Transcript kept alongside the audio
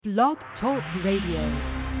Blog Talk Radio.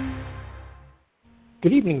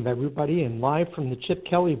 Good evening, everybody, and live from the Chip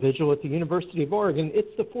Kelly Vigil at the University of Oregon, it's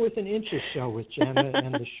the Fourth and Inches Show with Jana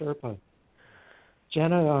and the Sherpa.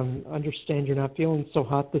 Jana, I understand you're not feeling so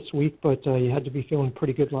hot this week, but you had to be feeling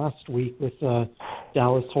pretty good last week with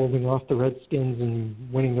Dallas holding off the Redskins and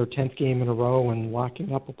winning their 10th game in a row and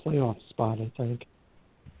locking up a playoff spot, I think.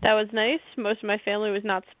 That was nice. Most of my family was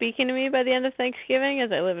not speaking to me by the end of Thanksgiving,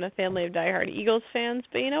 as I live in a family of diehard Eagles fans.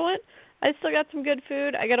 But you know what? I still got some good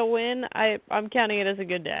food. I got a win. I'm counting it as a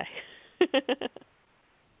good day.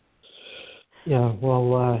 Yeah,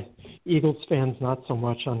 well, Eagles fans not so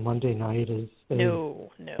much on Monday night as they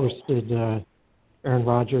hosted Aaron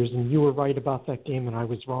Rodgers. And you were right about that game, and I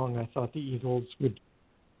was wrong. I thought the Eagles would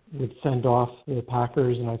send off the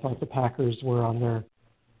Packers, and I thought the Packers were on their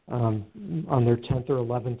 10th or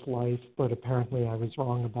 11th life, but apparently I was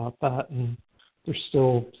wrong about that, and they're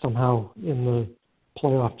still somehow in the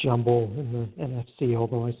playoff jumble in the NFC,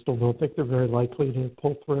 although I still don't think they're very likely to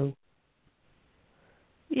pull through.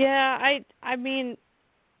 Yeah, I mean,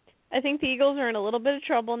 I think the Eagles are in a little bit of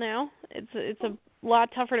trouble now. It's a lot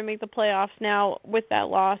tougher to make the playoffs now with that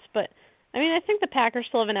loss, but I mean, I think the Packers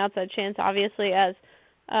still have an outside chance, obviously, as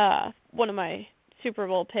one of my Super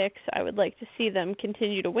Bowl picks. I would like to see them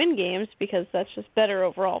continue to win games because that's just better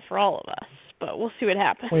overall for all of us. But we'll see what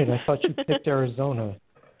happens. Wait, I thought you picked Arizona.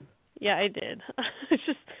 Yeah, I did.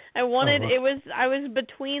 I wanted. I was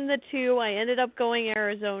between the two. I ended up going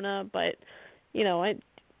Arizona, but you know,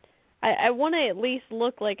 I want to at least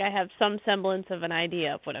look like I have some semblance of an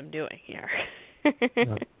idea of what I'm doing here. Okay.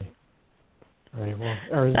 All right. Well,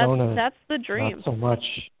 Arizona. That's the dream. Not so much.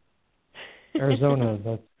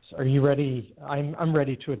 Arizona. Are you ready? I'm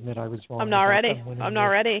ready to admit I was wrong. I'm not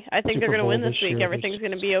ready. I think they're going to win this week. Everything's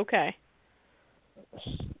going to be okay.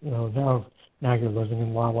 No, now you're living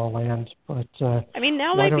in La La Land. But I mean,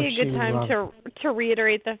 now might be a good time to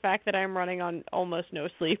reiterate the fact that I'm running on almost no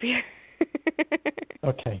sleep here.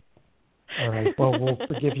 Okay. All right. Well, we'll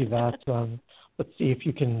forgive you that. Let's see if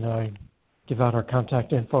you can give out our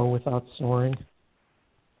contact info without snoring.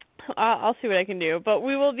 I'll see what I can do. But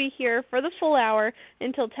we will be here for the full hour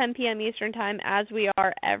until 10 p.m. Eastern Time, as we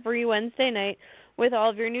are every Wednesday night, with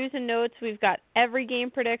all of your news and notes. We've got every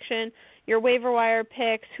game prediction, your waiver wire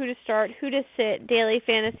picks, who to start, who to sit, daily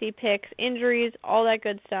fantasy picks, injuries, all that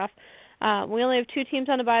good stuff. We only have 2 teams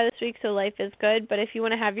on the bye this week, so life is good. But if you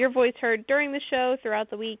want to have your voice heard during the show,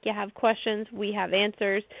 throughout the week, you have questions, we have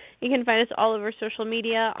answers. You can find us all over social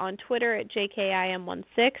media on Twitter at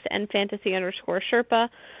JKIM16 and fantasy_Sherpa.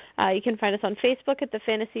 You can find us on Facebook at the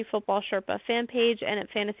Fantasy Football Sherpa fan page and at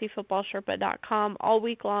fantasyfootballsherpa.com all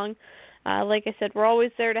week long. Like I said, we're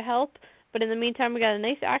always there to help. But in the meantime, we got a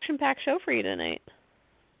nice action-packed show for you tonight.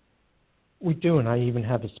 We do, and I even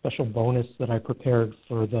have a special bonus that I prepared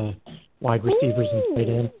for the wide receivers and tight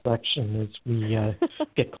end section as we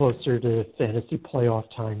get closer to fantasy playoff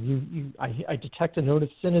time. I detect a note of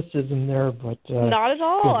cynicism there, but not at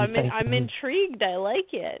all. I'm intrigued. I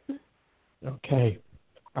like it. Okay.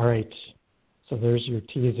 All right. So there's your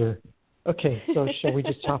teaser. Okay. So shall we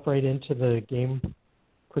just hop right into the game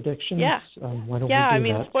predictions? Yeah. Why don't we do that? I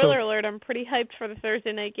mean, spoiler alert, I'm pretty hyped for the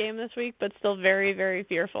Thursday night game this week, but still very, very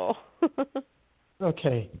fearful.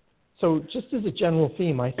 Okay. So just as a general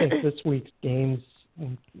theme, I think this week's games,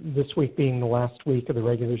 this week being the last week of the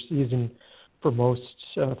regular season for most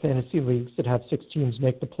fantasy leagues that have 6 teams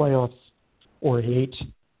make the playoffs, or 8,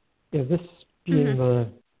 this being the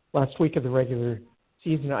last week of the regular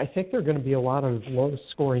season, I think there are going to be a lot of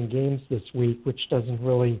low-scoring games this week, which doesn't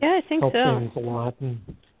really help things a lot. And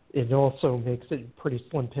it also makes it pretty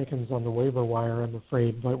slim pickings on the waiver wire, I'm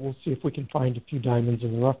afraid. But we'll see if we can find a few diamonds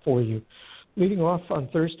in the rough for you. Leading off on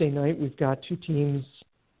Thursday night, we've got 2 teams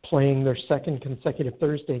playing their second consecutive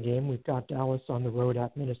Thursday game. We've got Dallas on the road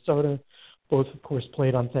at Minnesota. Both, of course,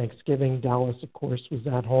 played on Thanksgiving. Dallas, of course, was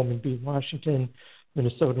at home and beat Washington.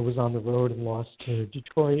 Minnesota was on the road and lost to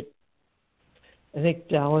Detroit. I think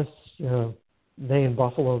Dallas, they and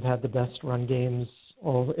Buffalo have had the best run games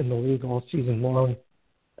all in the league all season long.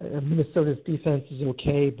 Minnesota's defense is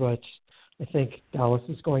okay, but I think Dallas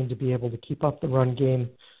is going to be able to keep up the run game.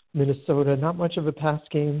 Minnesota, not much of a pass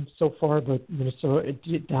game so far, but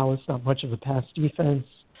Dallas, not much of a pass defense.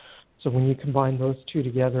 So when you combine those two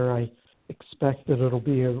together, I expect that it'll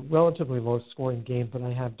be a relatively low-scoring game, but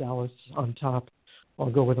I have Dallas on top. I'll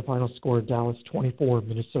go with the final score, Dallas 24,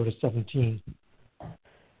 Minnesota 17.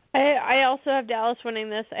 I also have Dallas winning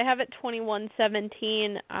this. I have it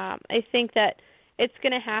 21-17. I think that it's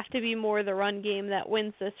going to have to be more the run game that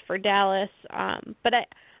wins this for Dallas. But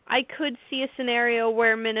I could see a scenario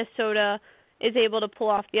where Minnesota is able to pull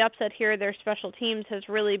off the upset here. Their special teams has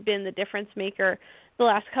really been the difference maker the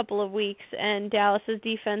last couple of weeks, and Dallas's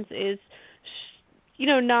defense is,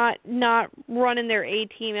 not running their A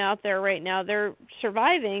team out there right now. They're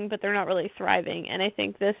surviving, but they're not really thriving. And I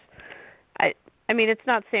think I mean, it's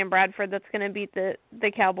not Sam Bradford that's going to beat the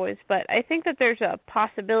Cowboys, but I think that there's a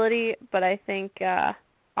possibility. But I think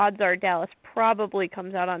odds are Dallas probably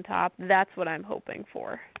comes out on top. That's what I'm hoping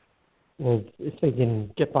for. Well, if they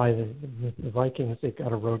can get by the Vikings, they've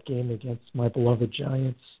got a road game against my beloved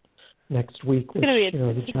Giants next week. Which,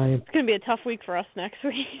 the Giants. It's going to be a tough week for us next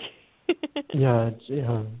week. Yeah.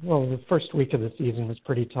 Well, the first week of the season was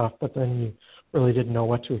pretty tough, but then you really didn't know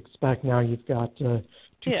what to expect. Now you've got two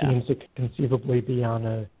teams that could conceivably be on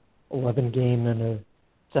a 11-game and a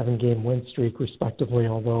 7-game win streak, respectively.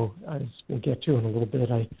 Although, as we'll get to in a little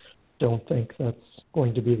bit, I don't think that's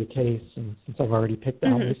going to be the case. And since I've already picked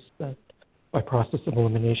Dallas, that by process of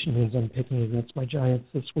elimination means I'm picking against my Giants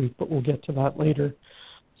this week. But we'll get to that later.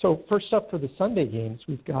 So first up for the Sunday games,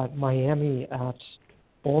 we've got Miami at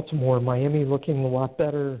Baltimore. Miami looking a lot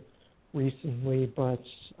better recently, but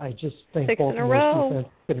I just think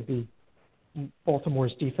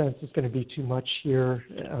Baltimore's defense is going to be too much here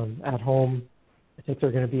at home. I think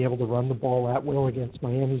they're going to be able to run the ball at will against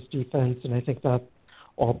Miami's defense, and I think that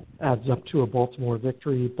all adds up to a Baltimore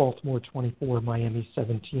victory. Baltimore 24, Miami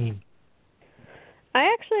 17.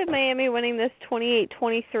 I actually have Miami winning this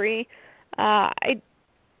 28-23.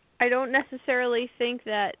 I don't necessarily think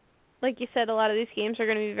that, like you said, a lot of these games are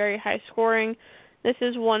going to be very high scoring. This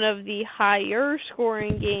is one of the higher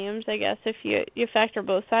scoring games, I guess, if you factor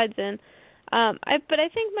both sides in. But I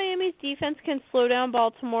think Miami's defense can slow down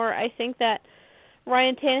Baltimore. I think that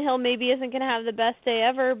Ryan Tannehill maybe isn't going to have the best day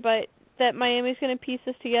ever, but that Miami's going to piece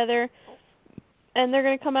this together, and they're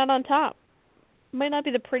going to come out on top. Might not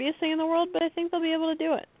be the prettiest thing in the world, but I think they'll be able to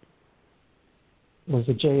do it. As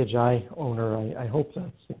a Jay Ajayi owner, I hope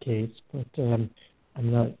that's the case, but I'm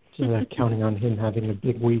not counting on him having a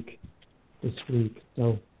big week this week.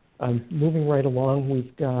 So moving right along,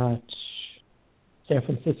 we've got San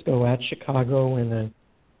Francisco at Chicago in a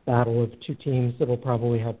battle of two teams that will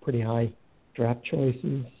probably have pretty high draft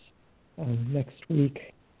choices next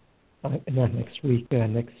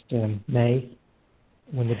May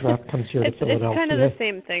when the draft comes here to Philadelphia. It's kind of the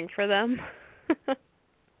same thing for them.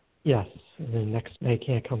 Yes, and then next May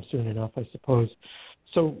can't come soon enough, I suppose.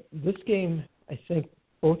 So this game, I think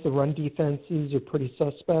both the run defenses are pretty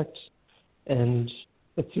suspect, and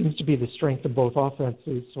that seems to be the strength of both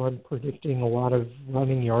offenses. So I'm predicting a lot of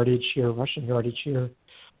rushing yardage here,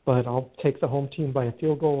 but I'll take the home team by a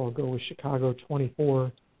field goal. I'll go with Chicago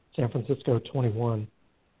 24, San Francisco 21.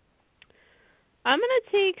 I'm going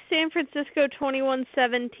to take San Francisco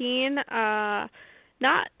 21-17.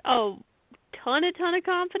 Not a ton of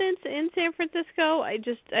confidence in San Francisco. I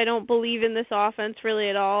don't believe in this offense really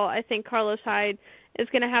at all. I think Carlos Hyde is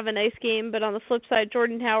going to have a nice game, but on the flip side,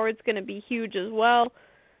 Jordan Howard's going to be huge as well.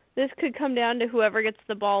 This could come down to whoever gets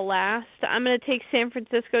the ball last. I'm going to take San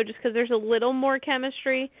Francisco just because there's a little more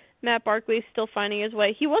chemistry. Matt Barkley's still finding his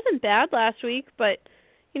way. He wasn't bad last week, but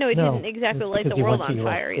he didn't exactly light the world on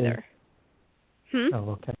fire either.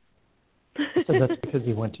 Oh, okay. So that's because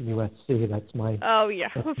he went to USC. That's my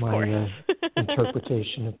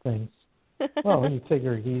interpretation of things. Well, you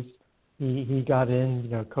figure he got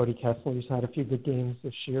in. Cody Kessler's had a few good games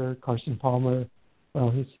this year. Carson Palmer,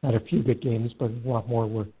 well, he's had a few good games, but a lot more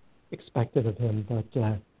were expected of him. But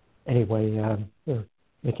anyway, they're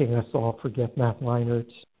making us all forget Matt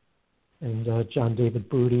Leinart and John David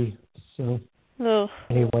Booty. So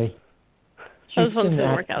anyway, Houston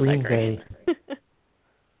at Green Bay.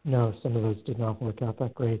 No, some of those did not work out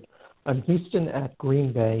that great. Houston at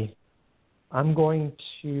Green Bay. I'm going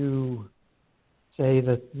to say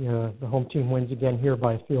that the home team wins again here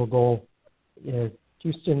by a field goal.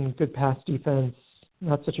 Houston, good pass defense,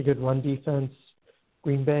 not such a good run defense.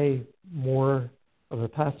 Green Bay, more of a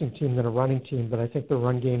passing team than a running team, but I think the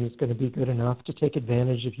run game is going to be good enough to take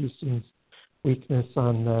advantage of Houston's weakness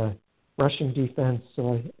on rushing defense.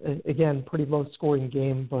 So, again, pretty low-scoring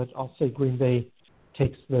game, but I'll say Green Bay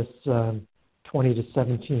takes this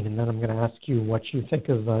 20-17, and then I'm going to ask you what you think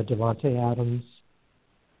of Davante Adams.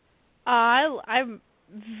 I'm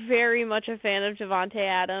very much a fan of Davante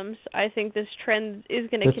Adams. I think this trend is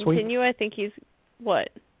going to continue. Week? I think he's what?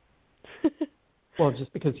 Well,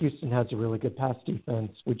 just because Houston has a really good pass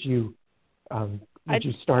defense, would you start him?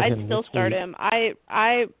 I'd still start him.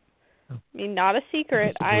 I mean, not a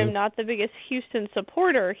secret. I am not the biggest Houston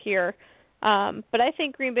supporter here. But I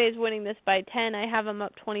think Green Bay is winning this by 10. I have them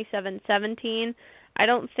up 27-17. I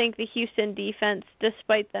don't think the Houston defense,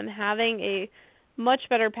 despite them having a much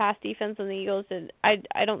better pass defense than the Eagles, and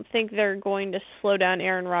I don't think they're going to slow down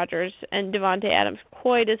Aaron Rodgers and Devontae Adams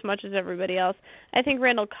quite as much as everybody else. I think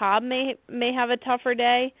Randall Cobb may have a tougher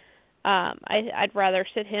day. I'd rather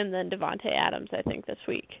sit him than Devontae Adams, I think, this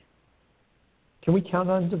week. Can we count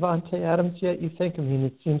on Devontae Adams yet, you think? I mean,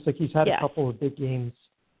 it seems like he's had a couple of big games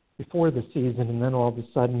before the season, and then all of a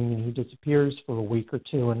sudden he disappears for a week or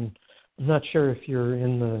two, and I'm not sure if you're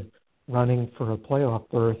in the running for a playoff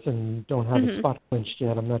berth and don't have a spot clinched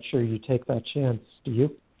yet. I'm not sure you take that chance. Do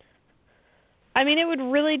you? I mean, it would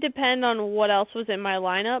really depend on what else was in my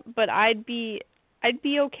lineup, but I'd be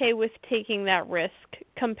okay with taking that risk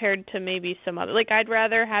compared to maybe some other. Like, I'd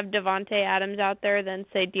rather have Devontae Adams out there than,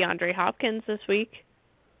 say, DeAndre Hopkins this week.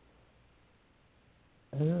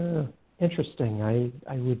 Interesting.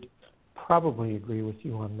 I would probably agree with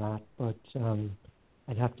you on that, but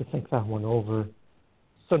I'd have to think that one over.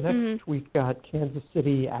 So next we've got Kansas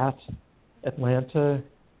City at Atlanta.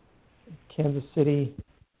 Kansas City,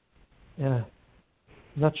 I'm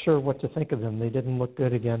not sure what to think of them. They didn't look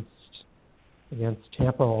good against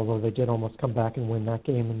Tampa, although they did almost come back and win that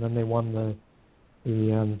game, and then they won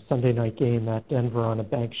the Sunday night game at Denver on a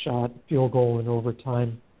bank shot, field goal in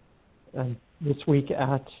overtime. And this week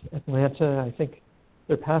at Atlanta, I think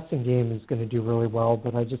their passing game is going to do really well,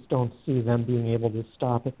 but I just don't see them being able to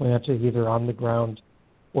stop Atlanta either on the ground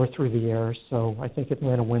or through the air. So I think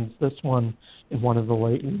Atlanta wins this one in one of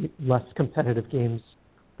the less competitive games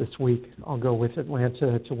this week. I'll go with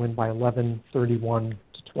Atlanta to win by 11, 31-20.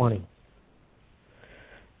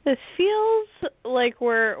 This feels like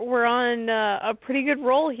we're on a pretty good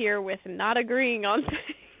roll here with not agreeing on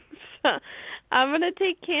things. I'm going to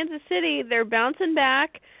take Kansas City. They're bouncing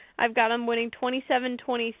back. I've got them winning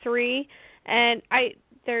 27-23, and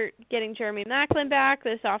they're getting Jeremy Maclin back.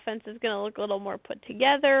 This offense is going to look a little more put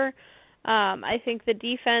together. I think the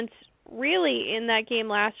defense really in that game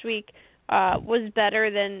last week was better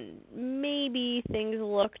than maybe things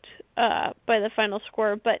looked by the final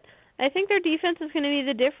score, but I think their defense is going to be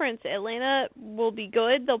the difference. Atlanta will be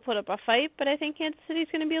good. They'll put up a fight, but I think Kansas City is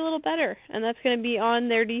going to be a little better, and that's going to be on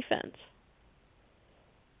their defense.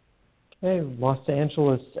 Okay, Los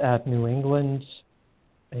Angeles at New England.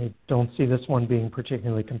 I don't see this one being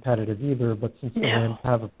particularly competitive either, but since the Rams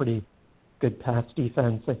have a pretty good pass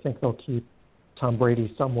defense, I think they'll keep Tom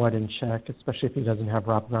Brady somewhat in check, especially if he doesn't have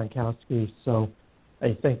Rob Gronkowski. So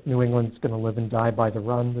I think New England's going to live and die by the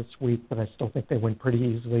run this week, but I still think they win pretty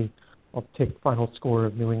easily. I'll take the final score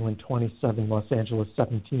of New England 27, Los Angeles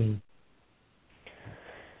 17.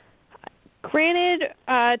 Granted,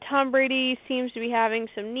 Tom Brady seems to be having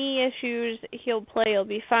some knee issues. He'll play, he'll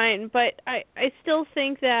be fine, but I still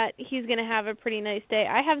think that he's going to have a pretty nice day.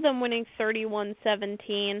 I have them winning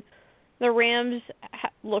 31-17. The Rams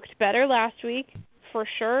looked better last week, for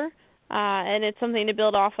sure, and it's something to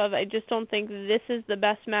build off of. I just don't think this is the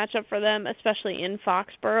best matchup for them, especially in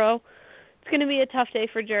Foxborough. It's going to be a tough day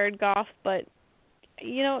for Jared Goff, but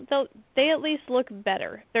you know, they at least look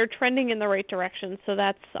better. They're trending in the right direction, so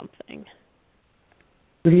that's something.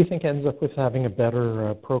 Who do you think ends up with having a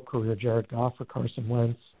better pro career, Jared Goff or Carson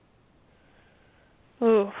Wentz?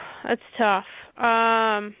 Ooh, that's tough.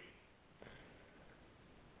 I'm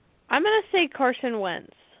going to say Carson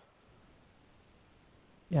Wentz.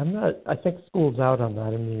 Yeah, I think school's out on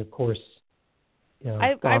that. I mean, of course, you know,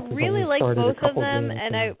 I really like both of them,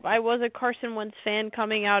 and I was a Carson Wentz fan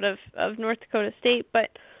coming out of North Dakota State, but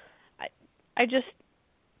I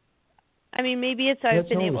mean, maybe it's I've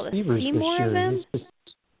been able to see more of them.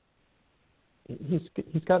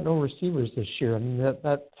 He's got no receivers this year. I mean,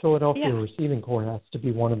 that Philadelphia receiving core has to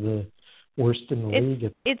be one of the worst in the league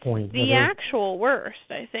at this point. It's the actual worst,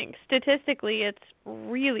 I think. Statistically, it's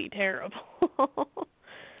really terrible.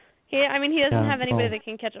 He doesn't have anybody that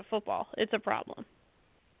can catch a football. It's a problem.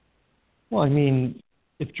 Well, I mean,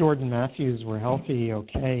 if Jordan Matthews were healthy,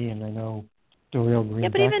 okay, and I know Dorial Green. Yeah,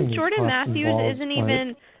 but even Jordan Matthews isn't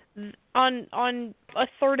even on a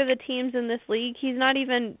third of the teams in this league. He's not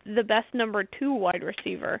even the best number 2 wide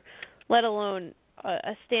receiver, let alone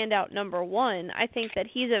a standout number 1. I think that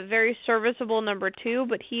he's a very serviceable number 2,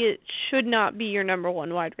 but he should not be your number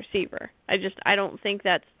 1 wide receiver. I don't think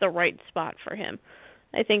that's the right spot for him.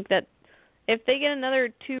 I think that if they get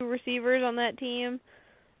another 2 receivers on that team,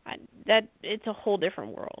 that it's a whole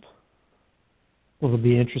different world. Well, it'll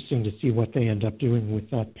be interesting to see what they end up doing with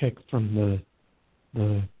that pick from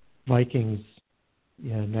the Vikings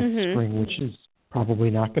next spring, which is probably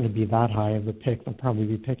not going to be that high of a pick. They'll probably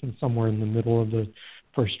be picking somewhere in the middle of the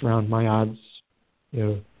first round. My odds,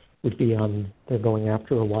 would be on they're going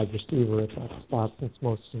after a wide receiver at that spot, since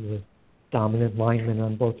most of the dominant linemen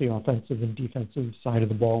on both the offensive and defensive side of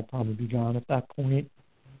the ball will probably be gone at that point.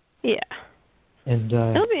 Yeah. And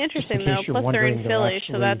it'll be interesting, though. Plus, they're in Philly,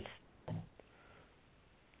 so that's...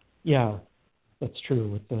 Yeah, that's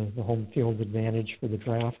true with the home field advantage for the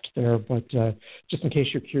draft there. But just in case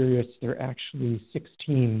you're curious, there are actually 6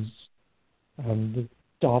 teams, the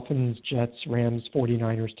Dolphins, Jets, Rams,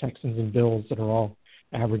 49ers, Texans, and Bills that are all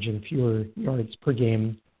averaging fewer yards per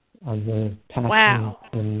game on the passing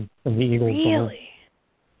than the Eagles. Really?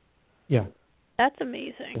 Yeah. That's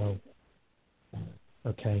amazing. So,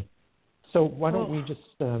 okay. So why don't we just,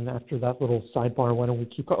 after that little sidebar, why don't we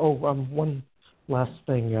keep... one last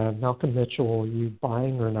thing. Malcolm Mitchell, are you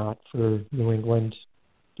buying or not for New England?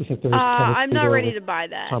 Do you think there's I'm not ready to buy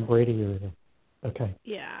that. Tom Brady or... Okay.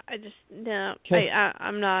 Yeah, I just... No. Okay.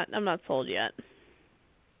 I'm not sold yet.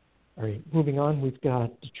 All right, moving on, we've got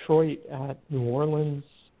Detroit at New Orleans.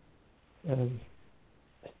 It's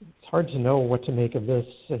hard to know what to make of this.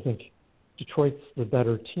 I think Detroit's the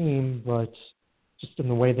better team, but just in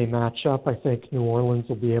the way they match up, I think New Orleans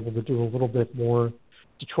will be able to do a little bit more.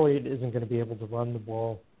 Detroit isn't going to be able to run the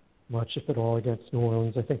ball much, if at all, against New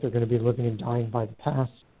Orleans. I think they're going to be living and dying by the pass.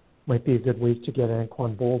 Might be a good week to get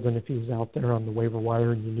Anquan Bolden if he's out there on the waiver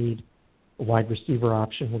wire and you need a wide receiver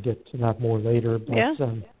option. We'll get to that more later. But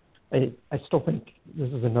I still think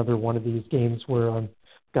this is another one of these games where I've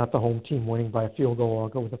got the home team winning by a field goal. I'll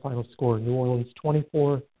go with the final score. New Orleans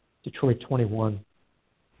 24, Detroit 21.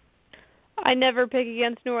 I never pick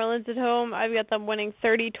against New Orleans at home. I've got them winning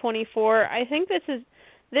 30-24. I think this is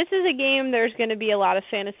a game there's going to be a lot of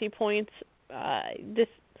fantasy points. As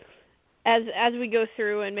we go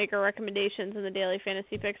through and make our recommendations in the daily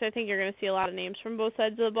fantasy picks, I think you're going to see a lot of names from both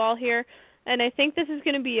sides of the ball here. And I think this is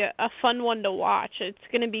going to be a fun one to watch. It's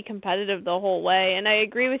going to be competitive the whole way. And I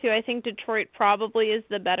agree with you. I think Detroit probably is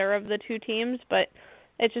the better of the two teams, but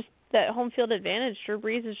it's just that home field advantage. Drew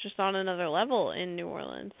Brees is just on another level in New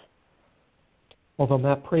Orleans. Although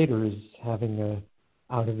Matt Prater is having a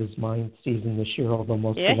out-of-his-mind season this year, although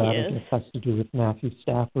most of that I guess has to do with Matthew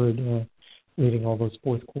Stafford leading all those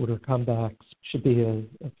fourth-quarter comebacks. Should be a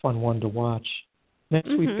fun one to watch. Next,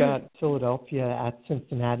 we've got Philadelphia at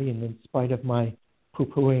Cincinnati, and in spite of my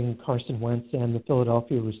poo-pooing Carson Wentz and the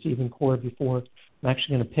Philadelphia receiving core before, I'm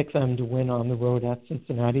actually going to pick them to win on the road at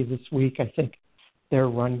Cincinnati this week. I think their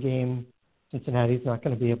run game, Cincinnati's not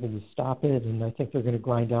going to be able to stop it, and I think they're going to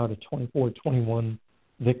grind out a 24-21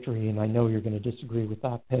 victory, and I know you're going to disagree with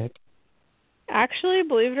that pick. Actually,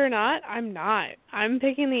 believe it or not, I'm not. I'm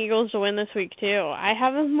picking the Eagles to win this week, too. I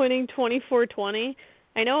have them winning 24-20.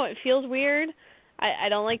 I know it feels weird. I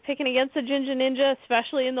don't like picking against the Ginger Ninja,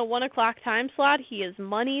 especially in the 1 o'clock time slot. He is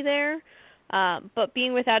money there. But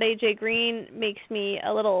being without A.J. Green makes me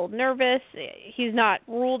a little nervous. He's not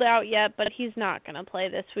ruled out yet, but he's not going to play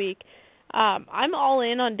this week. I'm all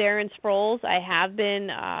in on Darren Sproles. I have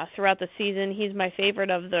been throughout the season. He's my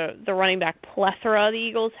favorite of the running back plethora the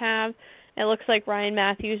Eagles have. It looks like Ryan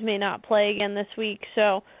Matthews may not play again this week.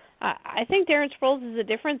 So I think Darren Sproles is a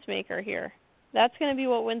difference maker here. That's going to be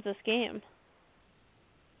what wins this game.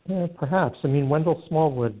 Yeah, perhaps. I mean, Wendell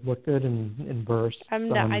Smallwood looked good in bursts.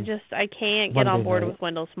 I can't get on board with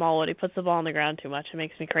Wendell Smallwood. He puts the ball on the ground too much. It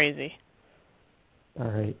makes me crazy. All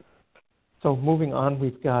right. So moving on,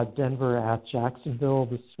 we've got Denver at Jacksonville.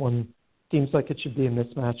 This one seems like it should be a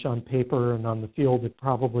mismatch on paper, and on the field it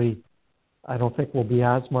probably, I don't think, will be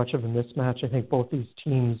as much of a mismatch. I think both these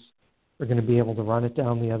teams are going to be able to run it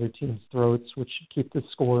down the other team's throats, which should keep the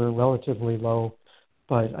score relatively low.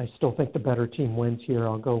 But I still think the better team wins here.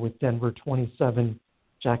 I'll go with Denver 27,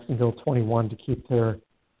 Jacksonville 21 to keep their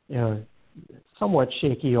somewhat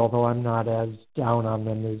shaky, although I'm not as down on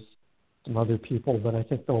them as some other people, but I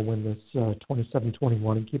think they'll win this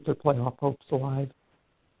 27-21 and keep their playoff hopes alive.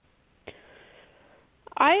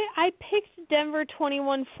 I picked Denver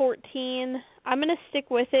 21-14. I'm going to stick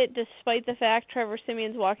with it despite the fact Trevor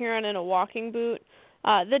Siemian's walking around in a walking boot.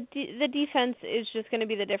 The defense is just going to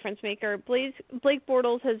be the difference maker. Blake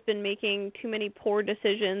Bortles has been making too many poor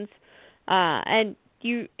decisions, and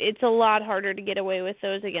it's a lot harder to get away with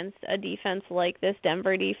those against a defense like this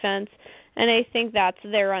Denver defense, and I think that's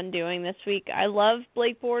their undoing this week. I love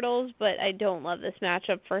Blake Bortles, but I don't love this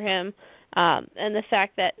matchup for him, and the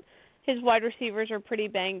fact that his wide receivers are pretty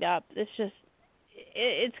banged up.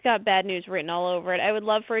 It's got bad news written all over it. I would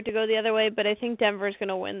love for it to go the other way, but I think Denver's going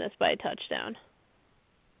to win this by a touchdown.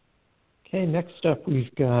 Okay, next up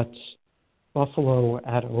we've got Buffalo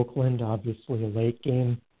at Oakland, obviously a late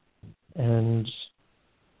game. And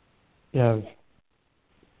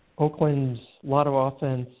Oakland, a lot of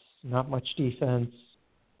offense, not much defense.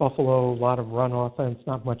 Buffalo, a lot of run offense,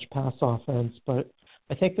 not much pass offense. But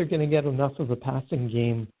I think they're going to get enough of a passing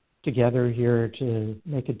game together here to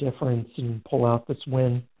make a difference and pull out this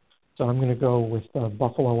win. So I'm going to go with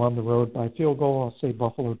Buffalo on the road by field goal. I'll say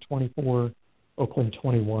Buffalo 24, Oakland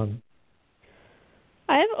 21.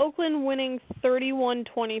 I have Oakland winning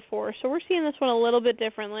 31-24, so we're seeing this one a little bit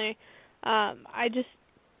differently.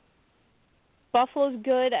 Buffalo's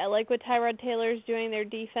good. I like what Tyrod Taylor's doing. Their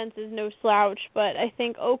defense is no slouch, but I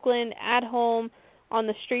think Oakland at home on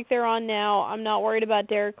the streak they're on now, I'm not worried about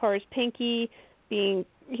Derek Carr's pinky being,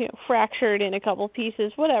 fractured in a couple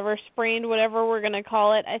pieces, whatever, sprained, whatever we're going to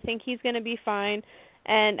call it. I think he's going to be fine,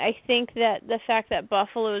 and I think that the fact that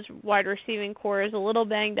Buffalo's wide receiving core is a little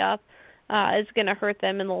banged up is going to hurt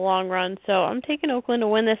them in the long run. So I'm taking Oakland to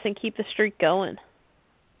win this and keep the streak going.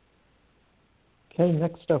 Okay,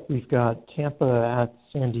 next up we've got Tampa at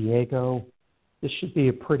San Diego. This should be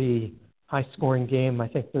a pretty high-scoring game. I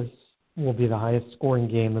think this will be the highest-scoring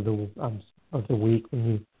game of the week when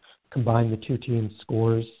you combine the two teams'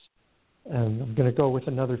 scores. And I'm going to go with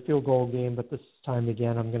another field goal game, but this time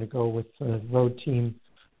again I'm going to go with the road team.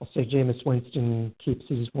 I'll say Jameis Winston keeps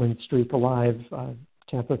his win streak alive.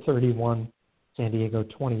 Tampa 31, San Diego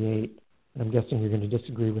 28. And I'm guessing you're going to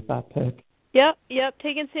disagree with that pick. Yep,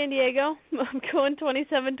 taking San Diego. I'm going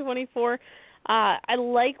 27-24. I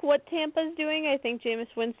like what Tampa's doing. I think Jameis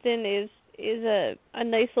Winston is a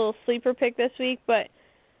nice little sleeper pick this week, but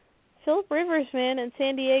Phillip Rivers, man, in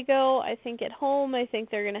San Diego, I think at home, I think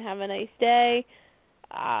they're going to have a nice day.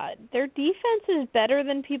 Their defense is better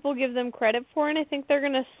than people give them credit for, and I think they're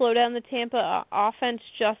going to slow down the Tampa offense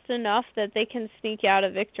just enough that they can sneak out a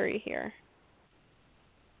victory here.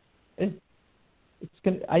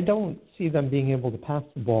 I don't see them being able to pass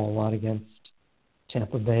the ball a lot against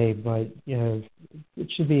Tampa Bay, but it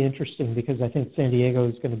should be interesting because I think San Diego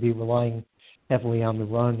is going to be relying heavily on the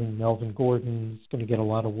run, and Melvin Gordon is going to get a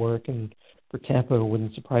lot of work. And for Tampa, it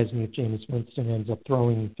wouldn't surprise me if Jameis Winston ends up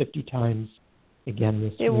throwing 50 times again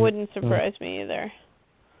this week. It wouldn't surprise me either.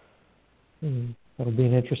 That'll be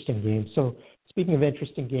an interesting game. So speaking of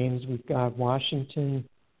interesting games, we've got Washington.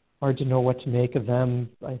 Hard to know what to make of them.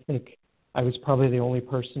 I think I was probably the only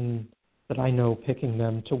person that I know picking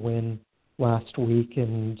them to win last week,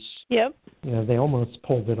 and yep. They almost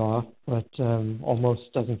pulled it off, but almost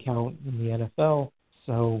doesn't count in the NFL.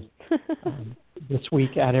 So this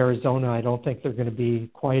week at Arizona, I don't think they're going to be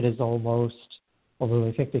quite as almost, although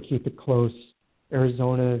I think they keep it close.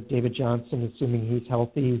 Arizona, David Johnson, assuming he's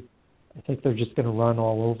healthy, I think they're just going to run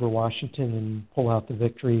all over Washington and pull out the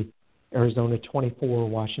victory. Arizona 24,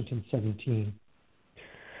 Washington 17.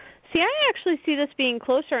 See, I actually see this being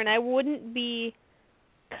closer, and I wouldn't be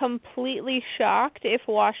completely shocked if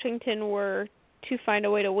Washington were to find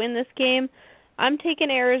a way to win this game. I'm taking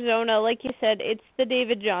Arizona. Like you said, it's the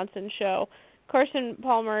David Johnson show. Carson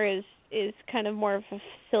Palmer is kind of more of a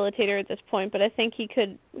facilitator at this point, but I think he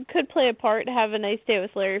could play a part, have a nice day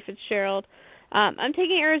with Larry Fitzgerald. I'm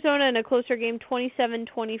taking Arizona in a closer game,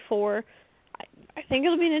 27-24. I think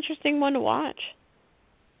it'll be an interesting one to watch.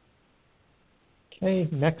 Okay,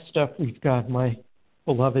 next up we've got my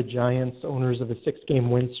beloved Giants, owners of a 6-game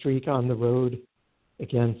win streak on the road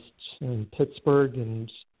against Pittsburgh.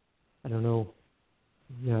 And I don't know,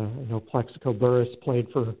 I know Plexico Burress played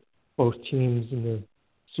for both teams in the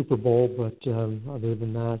Super Bowl, but other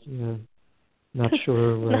than that, not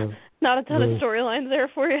sure. Not a ton of storylines there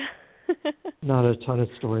for you. Not a ton of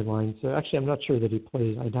storylines. Actually, I'm not sure that he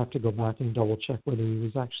played. I'd have to go back and double check whether he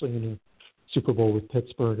was actually in a Super Bowl with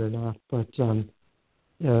Pittsburgh or not. But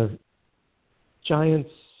Giants,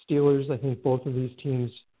 Steelers, I think both of these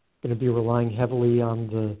teams are going to be relying heavily on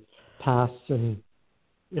the pass, and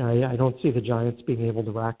I don't see the Giants being able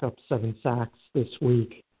to rack up 7 sacks this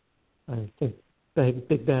week. I think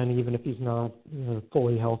Big Ben, even if he's not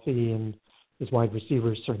fully healthy, and his wide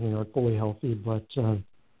receivers certainly aren't fully healthy, but I'm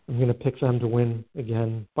going to pick them to win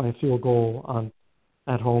again by a field goal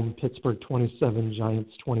at home. Pittsburgh 27,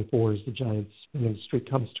 Giants 24 as the Giants winning streak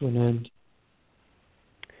comes to an end.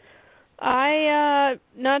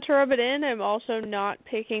 Not to rub it in, I'm also not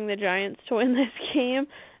picking the Giants to win this game.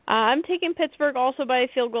 I'm taking Pittsburgh also by a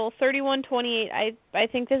field goal, 31-28. I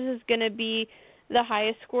think this is going to be the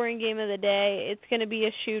highest scoring game of the day. It's going to be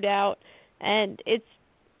a shootout, and it's,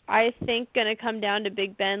 I think, going to come down to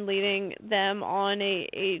Big Ben leading them on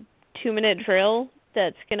a 2-minute drill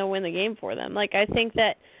that's going to win the game for them. Like, I think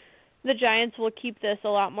that the Giants will keep this a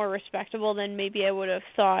lot more respectable than maybe I would have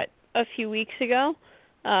thought a few weeks ago.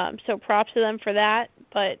 So props to them for that.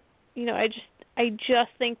 But, I just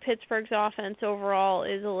think Pittsburgh's offense overall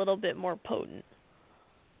is a little bit more potent.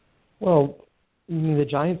 Well, the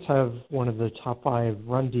Giants have one of the top 5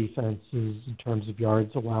 run defenses in terms of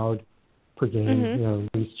yards allowed per game,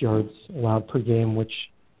 Mm-hmm. least yards allowed per game, which,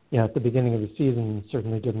 at the beginning of the season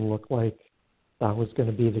certainly didn't look like that was going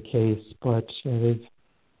to be the case. But they've,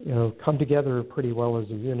 come together pretty well as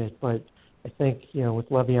a unit. But I think, with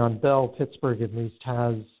Le'Veon Bell, Pittsburgh at least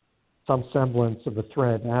has some semblance of a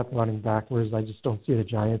threat at running back, whereas I just don't see the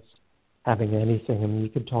Giants having anything. I mean, you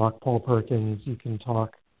could talk Paul Perkins, you can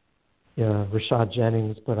talk Rashad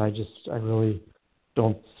Jennings, but I really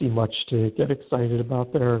don't see much to get excited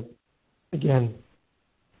about there. Again,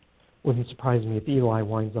 wouldn't surprise me if Eli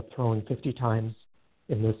winds up throwing 50 times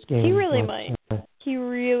in this game. He really might. He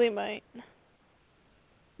really might.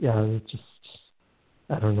 Yeah,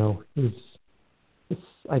 I don't know.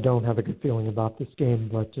 I don't have a good feeling about this game,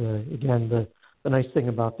 but again, the nice thing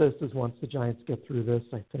about this is once the Giants get through this,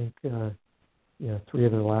 I think 3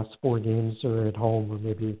 of their last 4 games are at home, or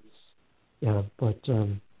maybe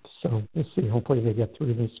so we'll see. Hopefully they get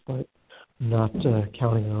through this, but I'm not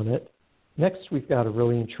counting on it. Next, we've got a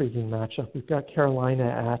really intriguing matchup. We've got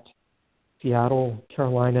Carolina at Seattle.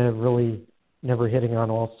 Carolina really never hitting on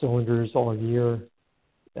all cylinders all year.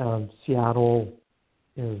 Seattle,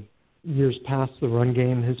 years past, the run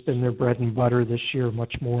game has been their bread and butter. This year,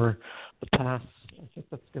 much more the pass. I think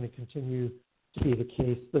that's going to continue to be the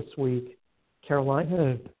case this week.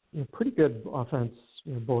 Carolina, pretty good offense,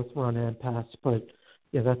 both run and pass, but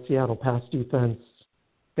that Seattle pass defense is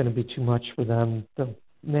going to be too much for them. They'll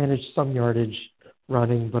manage some yardage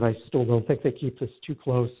running, but I still don't think they keep this too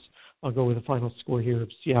close. I'll go with the final score here of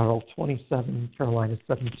Seattle 27, Carolina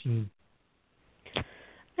 17. I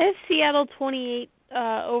have Seattle 28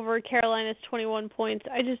 over Carolina's 21 points.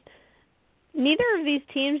 Neither of these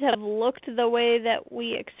teams have looked the way that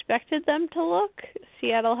we expected them to look.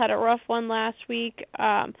 Seattle had a rough one last week.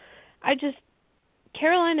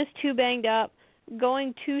 Carolina's too banged up.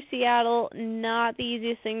 Going to Seattle, not the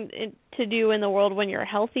easiest thing to do in the world when you're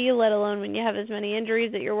healthy, let alone when you have as many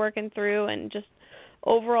injuries that you're working through and just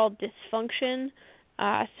overall dysfunction.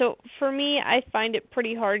 So for me, I find it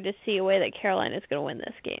pretty hard to see a way that Carolina is going to win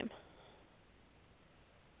this game.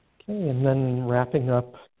 Okay, and then wrapping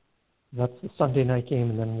up, that's the Sunday night game,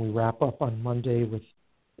 and then we wrap up on Monday with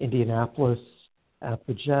Indianapolis at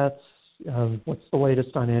the Jets. What's the latest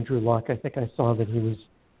on Andrew Luck? I think I saw that he was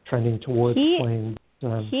trending towards playing.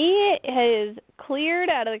 He is cleared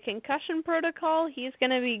out of the concussion protocol. He's going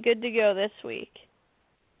to be good to go this week.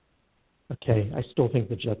 Okay, I still think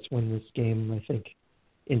the Jets win this game. I think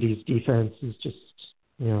Indy's defense is just,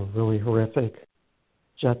 really horrific.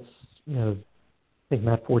 Jets, I think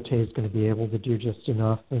Matt Forte is going to be able to do just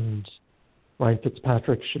enough, and Ryan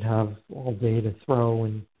Fitzpatrick should have all day to throw,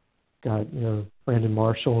 and got, Brandon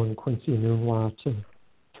Marshall and Quincy Enunwa to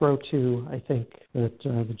throw to. I think that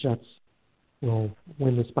the Jets will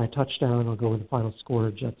win this by touchdown. I'll go with the final score,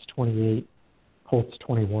 Jets 28, Colts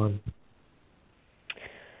 21.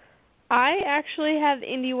 I actually have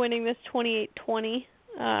Indy winning this 28-20.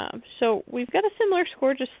 So we've got a similar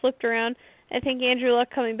score, just flipped around. I think Andrew Luck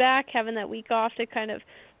coming back, having that week off to kind of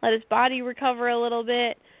let his body recover a little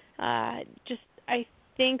bit. I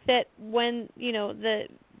think that when,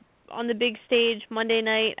 on the big stage Monday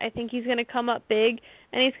night, I think he's going to come up big,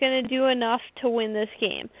 and he's going to do enough to win this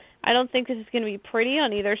game. I don't think this is going to be pretty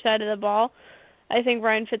on either side of the ball. I think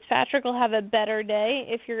Ryan Fitzpatrick will have a better day.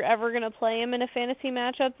 If you're ever going to play him in a fantasy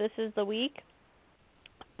matchup, this is the week.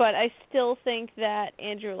 But I still think that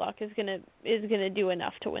Andrew Luck is going to do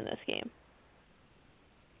enough to win this game.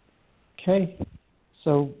 Okay,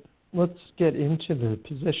 so let's get into the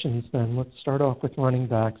positions then. Let's start off with running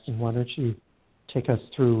backs, and why don't you take us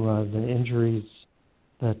through the injuries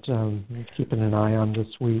that you're keeping an eye on this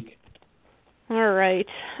week? All right.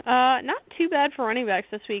 Not too bad for running backs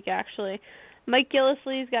this week, actually. Mike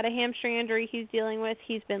Gillislee's got a hamstring injury he's dealing with.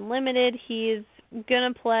 He's been limited. He's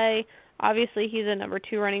going to play. Obviously, he's a number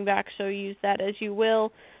 2 running back, so use that as you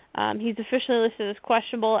will. He's officially listed as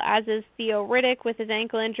questionable, as is Theo Riddick with his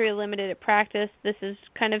ankle injury, limited at practice. This is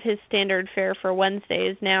kind of his standard fare for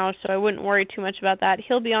Wednesdays now, so I wouldn't worry too much about that.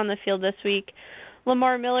 He'll be on the field this week.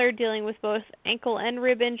 Lamar Miller dealing with both ankle and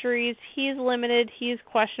rib injuries. He's limited. He's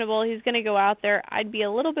questionable. He's going to go out there. I'd be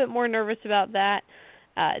a little bit more nervous about that.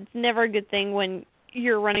 It's never a good thing when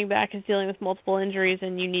your running back is dealing with multiple injuries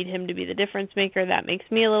and you need him to be the difference maker. That makes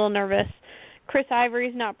me a little nervous. Chris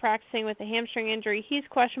Ivory's not practicing with a hamstring injury. He's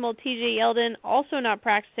questionable. TJ Yeldon also not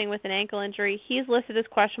practicing with an ankle injury. He's listed as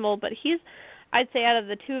questionable, but I'd say out of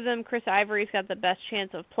the two of them, Chris Ivory's got the best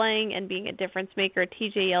chance of playing and being a difference maker.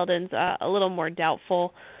 TJ Yeldon's a little more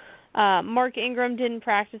doubtful. Mark Ingram didn't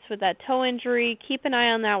practice with that toe injury. Keep an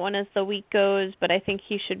eye on that one as the week goes, but I think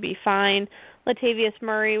he should be fine. Latavius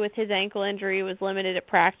Murray with his ankle injury was limited at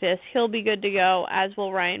practice. He'll be good to go, as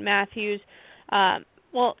will Ryan Matthews. At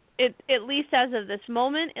least as of this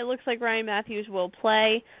moment, it looks like Ryan Matthews will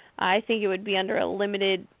play. I think it would be under a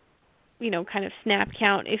limited, kind of snap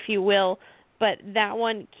count, if you will. But that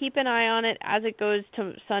one, keep an eye on it as it goes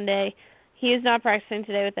to Sunday. He is not practicing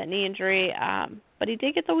today with that knee injury, but he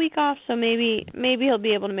did get the week off, so maybe he'll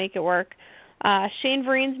be able to make it work. Shane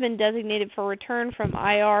Vereen's been designated for return from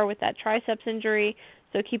IR with that triceps injury,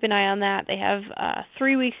 so keep an eye on that. They have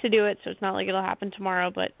 3 weeks to do it, so it's not like it'll happen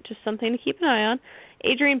tomorrow, but just something to keep an eye on.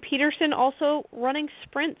 Adrian Peterson also running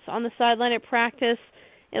sprints on the sideline at practice.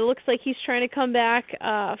 It looks like he's trying to come back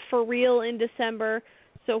for real in December,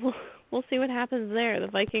 so we'll see what happens there. The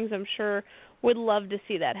Vikings, I'm sure, would love to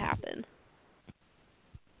see that happen.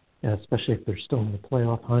 Yeah, especially if they're still in the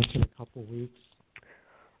playoff hunt in a couple weeks.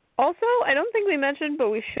 Also, I don't think we mentioned,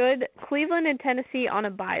 but we should, Cleveland and Tennessee on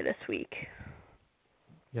a bye this week.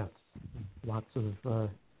 Yes, lots of,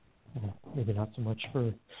 maybe not so much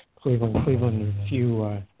for Cleveland. Cleveland, a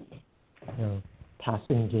few,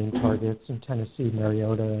 passing game targets, and Tennessee,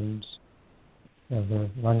 Mariota, and the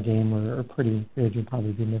run game are pretty good. You'll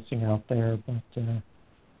probably be missing out there, but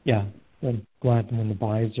I'm glad when the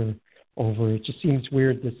buys are over. It just seems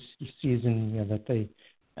weird this season, that they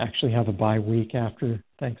actually have a bye week after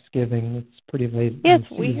Thanksgiving. It's pretty late in the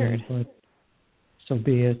season, weird. But so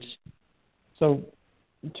be it. So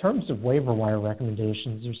in terms of waiver wire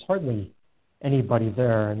recommendations, there's hardly anybody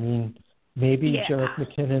there. I mean, maybe Jerick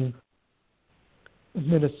McKinnon,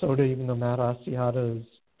 Minnesota, even though Matt Asiata is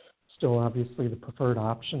still obviously the preferred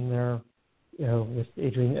option there, with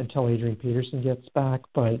until Adrian Peterson gets back.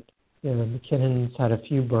 But McKinnon's had a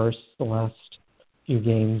few bursts the last few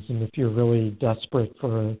games, and if you're really desperate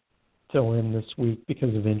for a fill-in this week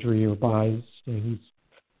because of injury or buys, he's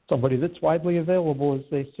somebody that's widely available, as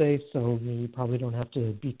they say, so you probably don't have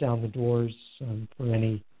to beat down the doors for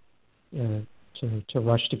any to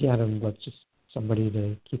rush to get him, but just somebody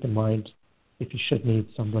to keep in mind if you should need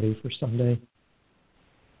somebody for Sunday.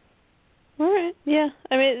 All right, yeah.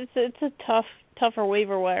 I mean, it's a tougher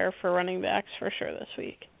waiver wire for running backs for sure this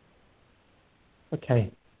week.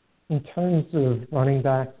 Okay. In terms of running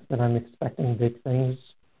backs that I'm expecting big things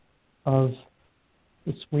of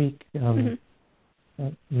this week, that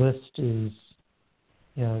list is,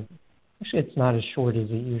 actually it's not as short as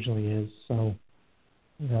it usually is, so,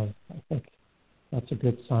 I think that's a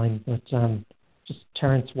good sign. But just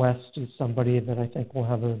Terrence West is somebody that I think will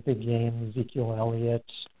have a big game. Ezekiel Elliott,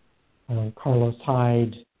 Carlos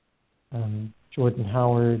Hyde, Jordan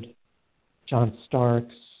Howard, John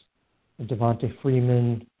Starks, Devontae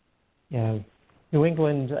Freeman. New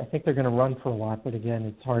England, I think they're going to run for a lot, but again,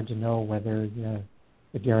 it's hard to know whether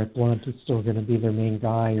the Garrett Blount is still going to be their main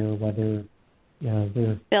guy or whether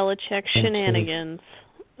they're Belichick shenanigans.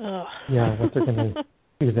 Ugh. Yeah, what they're going to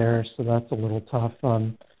do there. So that's a little tough.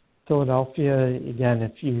 Philadelphia, again, I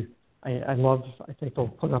think they'll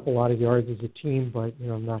put up a lot of yards as a team, but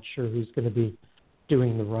I'm not sure who's going to be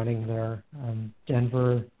doing the running there.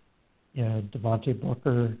 Denver, Devontae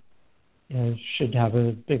Booker should have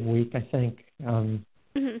a big week, I think.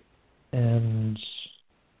 And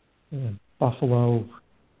Buffalo,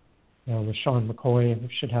 LaShawn McCoy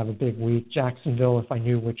should have a big week. Jacksonville, if I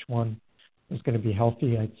knew which one was going to be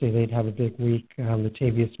healthy, I'd say they'd have a big week.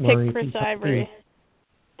 Latavius Murray. Pick Chris Ivory.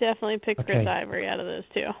 Definitely pick Chris Ivory out of those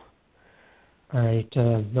two. All right,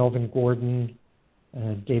 Melvin Gordon,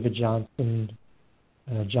 David Johnson,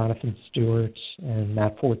 Jonathan Stewart, and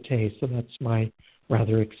Matt Forte. So that's my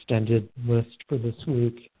rather extended list for this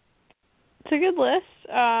week. It's a good list.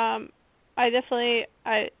 I'm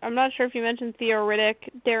not sure if you mentioned Theo Riddick,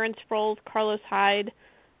 Darren Sproles, Carlos Hyde.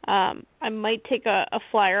 I might take a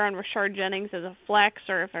flyer on Rashard Jennings as a flex,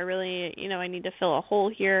 or if I really, I need to fill a hole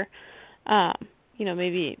here,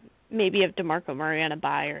 maybe have DeMarco Murray on a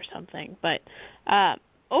bye or something. But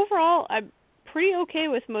overall, I'm pretty okay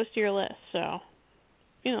with most of your lists. So,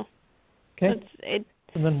 okay. It's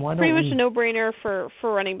and then why don't pretty much a no-brainer for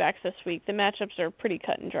running backs this week. The matchups are pretty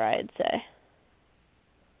cut and dry, I'd say.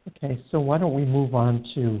 Okay, so why don't we move on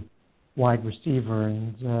to wide receiver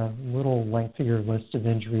and a little lengthier list of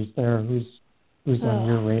injuries there. Who's on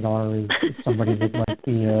your radar is somebody that might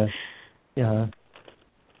be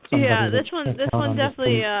this one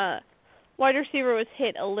definitely wide receiver was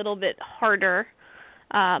hit a little bit harder.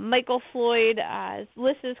 Michael Floyd, his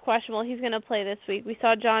list is questionable. He's going to play this week. We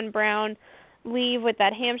saw John Brown leave with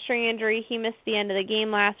that hamstring injury. He missed the end of the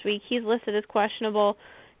game last week. He's listed as questionable.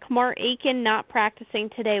 Kamar Aiken not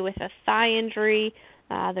practicing today with a thigh injury.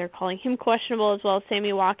 They're calling him questionable, as well as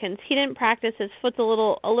Sammy Watkins. He didn't practice. His foot's a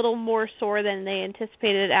little more sore than they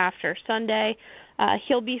anticipated after Sunday.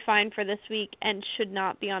 He'll be fine for this week and should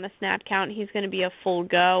not be on a snap count. He's going to be a full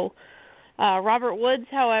go. Robert Woods,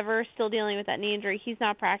 however, still dealing with that knee injury. He's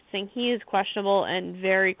not practicing. He is questionable and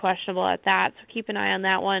very questionable at that, so keep an eye on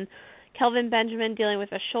that one. Kelvin Benjamin dealing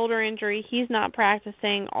with a shoulder injury. He's not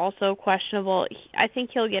practicing, also questionable. I think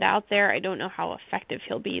he'll get out there. I don't know how effective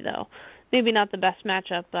he'll be, though. Maybe not the best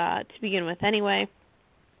matchup to begin with anyway.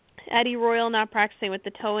 Eddie Royal not practicing with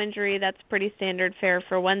the toe injury. That's pretty standard fare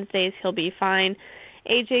for Wednesdays. He'll be fine.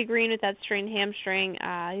 A.J. Green with that strained hamstring.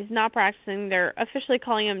 He's not practicing. They're officially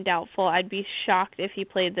calling him doubtful. I'd be shocked if he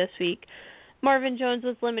played this week. Marvin Jones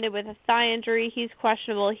was limited with a thigh injury. He's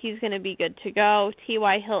questionable. He's going to be good to go.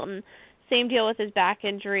 T.Y. Hilton, same deal with his back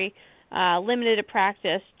injury. Limited to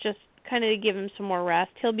practice, just kind of to give him some more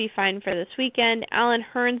rest. He'll be fine for this weekend. Alan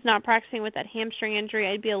Hearns not practicing with that hamstring injury.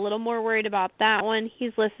 I'd be a little more worried about that one.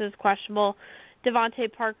 He's listed as questionable.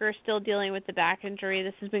 Devontae Parker still dealing with the back injury.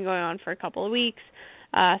 This has been going on for a couple of weeks.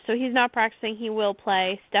 So he's not practicing. He will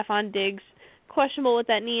play. Stephon Diggs, questionable with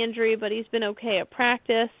that knee injury, but he's been okay at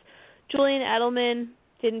practice. Julian Edelman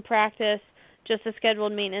didn't practice, just a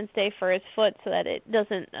scheduled maintenance day for his foot so that it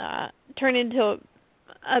doesn't turn into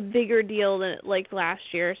a bigger deal than like last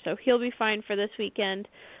year. So he'll be fine for this weekend.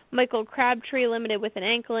 Michael Crabtree limited with an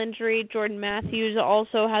ankle injury. Jordan Matthews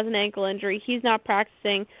also has an ankle injury. He's not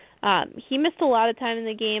practicing. He missed a lot of time in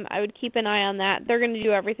the game. I would keep an eye on that. They're going to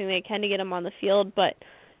do everything they can to get him on the field, but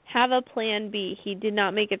have a plan B. He did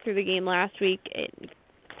not make it through the game last week. It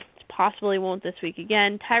possibly won't this week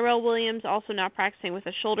again. Tyrell Williams also not practicing with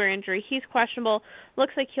a shoulder injury. He's questionable.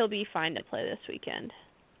 Looks like he'll be fine to play this weekend.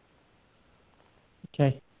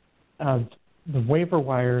 Okay. The waiver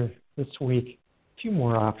wire this week, a few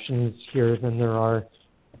more options here than there are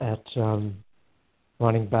at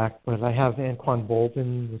running back, but I have Anquan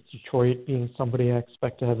Bolden with Detroit being somebody I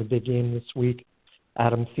expect to have a big game this week.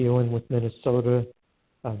 Adam Thielen with Minnesota,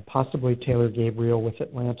 possibly Taylor Gabriel with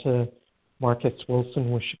Atlanta, Marcus Wilson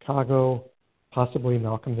with Chicago, possibly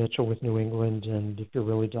Malcolm Mitchell with New England, and if you're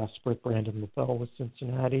really desperate, Brandon LaFell with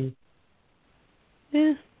Cincinnati.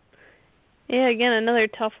 Yeah, again, another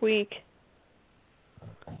tough week.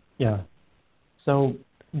 Yeah. So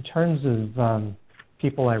in terms of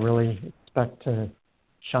people I really expect to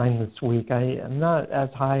shine this week, I am not as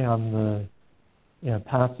high on the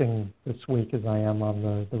passing this week as I am on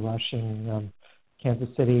the rushing. Kansas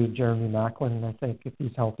City, Jeremy Maclin, I think if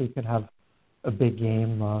he's healthy, could have a big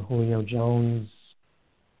game. Julio Jones,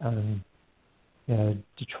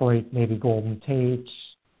 Detroit, maybe Golden Tate.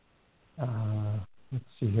 Let's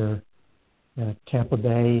see here. Tampa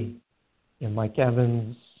Bay, Mike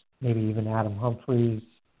Evans, maybe even Adam Humphries.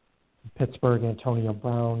 Pittsburgh, Antonio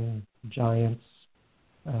Brown, Giants,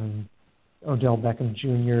 Odell Beckham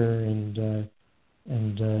Jr.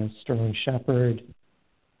 and Sterling Shepard.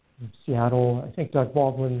 Seattle, I think Doug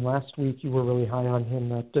Baldwin last week you were really high on him.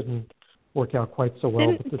 That didn't work out quite so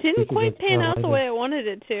well. Didn't quite pan out the way I wanted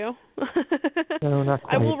it to. No, not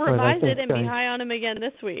quite. I will revise it and be high on him again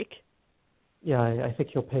this week. Yeah, I think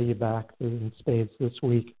he'll pay you back in spades this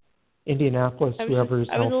week. Indianapolis, whoever's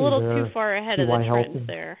healthy there. I was a little too far ahead of the trends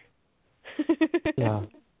there. Yeah.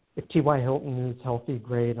 If T.Y. Hilton is healthy,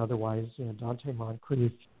 great. Otherwise, Dante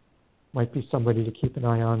Moncrief might be somebody to keep an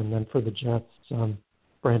eye on. And then for the Jets,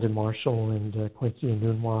 Brandon Marshall and Quincy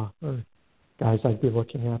Enunwa are guys I'd be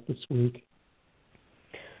looking at this week.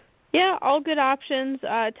 Yeah, all good options.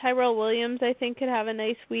 Tyrell Williams, I think, could have a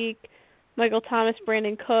nice week. Michael Thomas,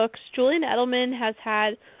 Brandon Cooks. Julian Edelman has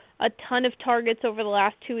had a ton of targets over the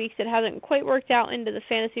last 2 weeks. It hasn't quite worked out into the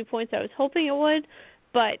fantasy points I was hoping it would,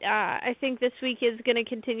 but I think this week is going to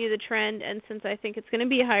continue the trend, and since I think it's going to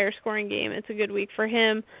be a higher scoring game, it's a good week for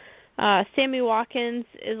him. Sammy Watkins,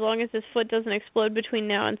 as long as his foot doesn't explode between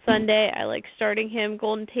now and Sunday, I like starting him.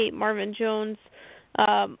 Golden Tate, Marvin Jones.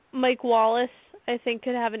 Mike Wallace, I think,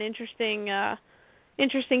 could have an interesting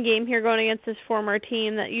game here going against his former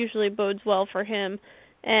team. That usually bodes well for him.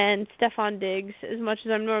 And Stephon Diggs, as much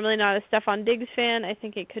as I'm normally not a Stephon Diggs fan, I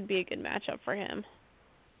think it could be a good matchup for him.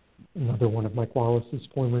 Another one of Mike Wallace's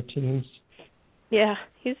former teams. Yeah,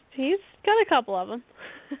 he's got a couple of them.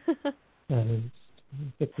 I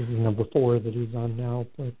think this is number 4 that he's on now,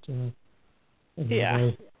 but anyway.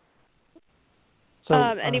 Yeah. So,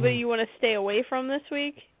 anybody you want to stay away from this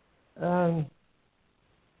week? Not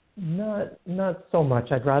so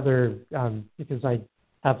much. I'd rather because I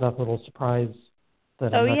have that little surprise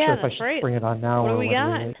that I'm not sure if I should bring it on now or whether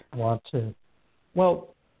I want to.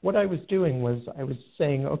 Well, what I was doing was I was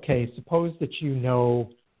saying, okay, suppose that you know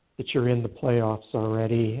that you're in the playoffs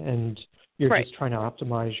already and you're Right. just trying to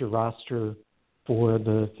optimize your roster for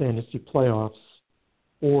the fantasy playoffs.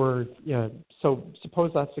 Or, so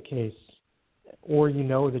suppose that's the case. Or you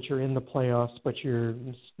know that you're in the playoffs, but you're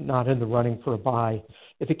not in the running for a bye.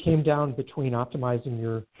 If it came down between optimizing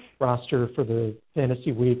your roster for the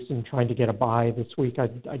fantasy weeks and trying to get a bye this week,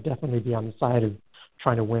 I'd definitely be on the side of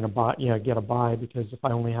trying to win a bye, get a bye, because if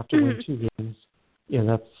I only have to win 2 games,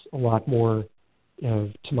 that's a lot more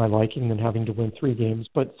to my liking than having to win 3 games.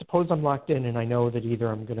 But suppose I'm locked in and I know that either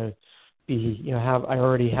I'm going to be, I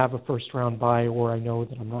already have a first round bye, or I know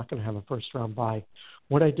that I'm not going to have a first round bye.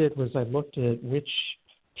 What I did was I looked at which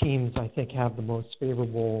teams I think have the most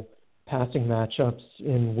favorable passing matchups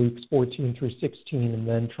in weeks 14 through 16, and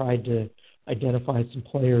then tried to identify some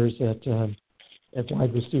players at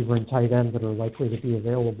wide receiver and tight end that are likely to be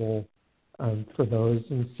available for those.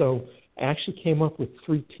 And so I actually came up with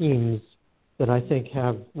 3 teams that I think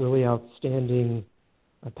have really outstanding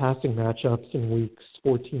passing matchups in weeks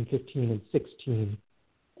 14, 15, and 16.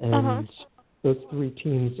 And those 3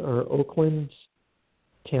 teams are Oakland,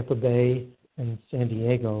 Tampa Bay, and San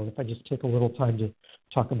Diego. If I just take a little time to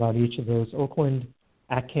talk about each of those. Oakland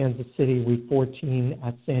at Kansas City, week 14,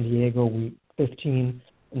 at San Diego, week 15,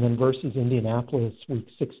 and then versus Indianapolis, week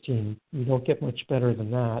 16. You don't get much better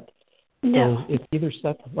than that. No. So if either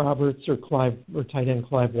Seth Roberts or tight end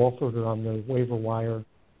Clive Walford are on the waiver wire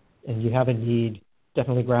and you have a need,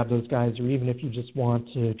 definitely grab those guys. Or even if you just want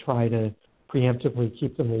to try to preemptively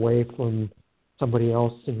keep them away from somebody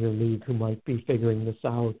else in your league who might be figuring this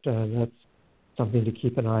out, that's something to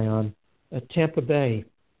keep an eye on. At Tampa Bay,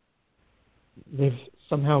 they've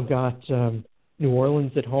somehow got New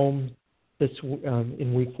Orleans at home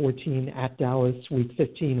in week 14, at Dallas week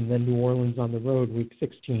 15, and then New Orleans on the road week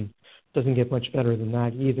 16. Doesn't get much better than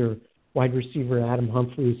that either. Wide receiver Adam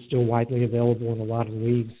Humphrey is still widely available in a lot of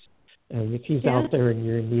leagues. And if he's out there and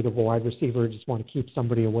you're in need of a wide receiver, just want to keep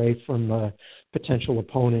somebody away from a potential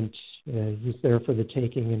opponent, he's there for the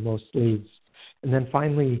taking in most leagues. And then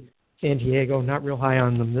finally, San Diego, not real high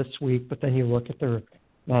on them this week, but then you look at their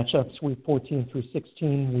matchups, week 14 through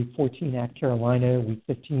 16, week 14 at Carolina, week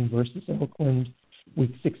 15 versus Oakland,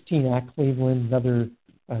 week 16 at Cleveland, another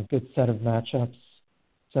good set of matchups.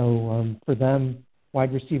 So for them,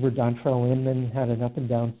 wide receiver Dontrell Inman had an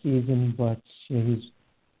up-and-down season, but he's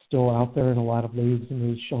still out there in a lot of leagues,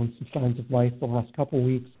 and he's shown some signs of life the last couple of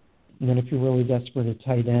weeks. And then if you're really desperate at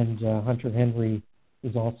tight end, Hunter Henry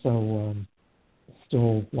is also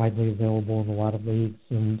still widely available in a lot of leagues.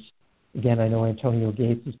 And again, I know Antonio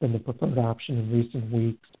Gates has been the preferred option in recent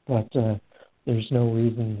weeks, but there's no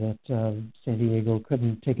reason that San Diego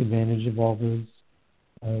couldn't take advantage of all those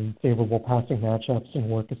favorable passing matchups and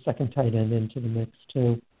work a second tight end into the mix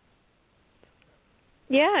too.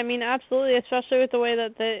 Yeah, I mean, absolutely, especially with the way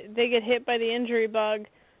that they get hit by the injury bug.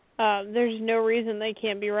 There's no reason they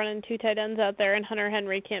can't be running 2 tight ends out there, and Hunter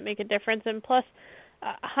Henry can't make a difference. And plus,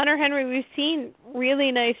 Hunter Henry, we've seen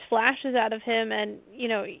really nice flashes out of him, and,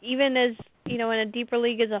 even as, in a deeper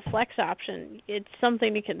league as a flex option, it's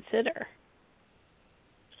something to consider.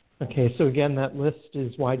 Okay, so again, that list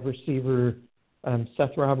is wide receiver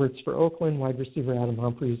Seth Roberts for Oakland, wide receiver Adam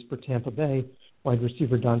Humphries for Tampa Bay, wide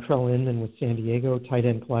receiver Dontrell Inman with San Diego, tight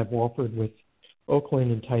end Clive Walford with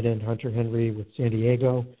Oakland, and tight end Hunter Henry with San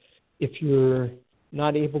Diego. If you're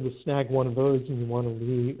not able to snag one of those and you want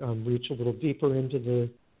to reach a little deeper into the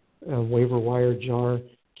waiver wire jar,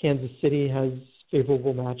 Kansas City has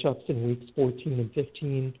favorable matchups in weeks 14 and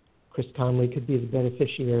 15. Chris Conley could be the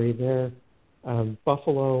beneficiary there.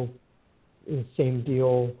 Buffalo, same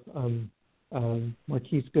deal.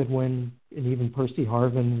 Marquise Goodwin and even Percy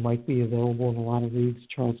Harvin might be available in a lot of leagues.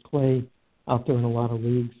 Charles Clay out there in a lot of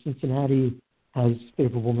leagues. Cincinnati has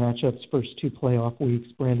favorable matchups first 2 playoff weeks.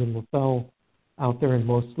 Brandon LaFell out there in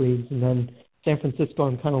most leagues. And then San Francisco,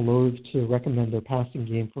 I'm kind of loath to recommend their passing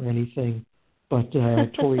game for anything. But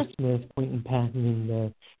Torrey Smith, Quentin Patton,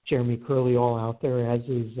 and Jeremy Curley all out there, as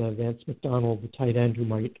is Vance McDonald, the tight end, who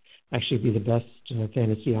might actually be the best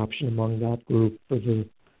fantasy option among that group for the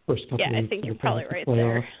first couple of weeks. Yeah, I think you're probably right playoffs.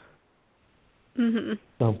 there. Mm-hmm.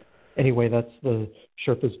 So anyway, that's the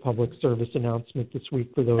Sherpa's public service announcement this week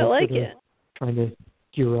for those that are trying to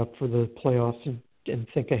gear up for the playoffs and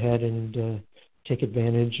think ahead and take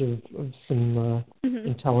advantage of some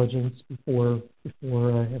intelligence before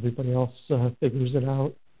everybody else figures it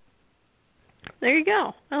out. There you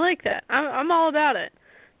go. I like that. I'm all about it.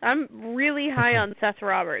 I'm really high on Seth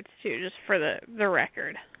Roberts too, just for the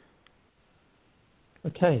record.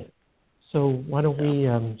 Okay, so why don't we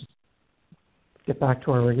just get back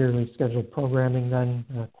to our regularly scheduled programming then?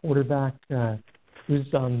 Quarterback,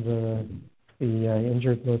 who's on the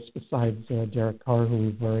injured list besides Derek Carr, who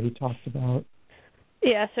we've already talked about?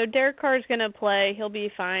 Yeah, so Derek Carr is going to play. He'll be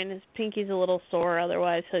fine. His pinky's a little sore,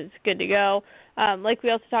 otherwise he's good to go. Like we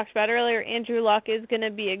also talked about earlier, Andrew Luck is going to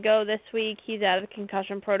be a go this week. He's out of the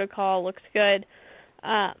concussion protocol. Looks good.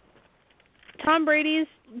 Tom Brady's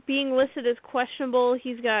being listed as questionable.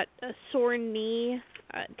 He's got a sore knee.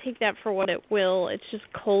 Take that for what it will. It's just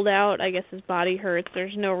cold out. I guess his body hurts.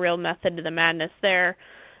 There's no real method to the madness there.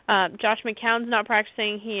 Josh McCown's not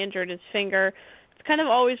practicing. He injured his finger. It's kind of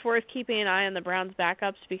always worth keeping an eye on the Browns'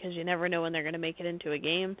 backups because you never know when they're going to make it into a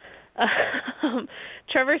game.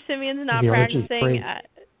 Trevor Simeon's not practicing.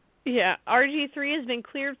 RG3 has been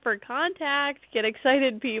cleared for contact. Get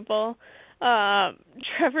excited, people.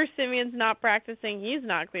 Trevor Simeon's not practicing. He's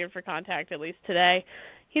not cleared for contact, at least today.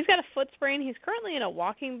 He's got a foot sprain. He's currently in a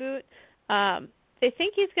walking boot. They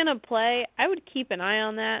think he's going to play. I would keep an eye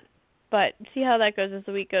on that, but see how that goes as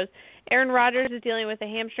the week goes. Aaron Rodgers is dealing with a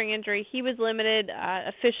hamstring injury. He was limited.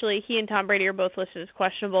 Officially, he and Tom Brady are both listed as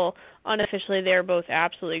questionable. Unofficially, they're both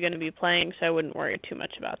absolutely going to be playing, so I wouldn't worry too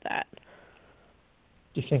much about that.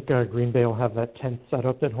 Do you think Green Bay will have that tent set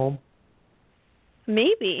up at home?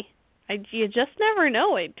 Maybe. You just never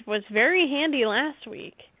know. It was very handy last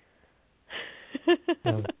week.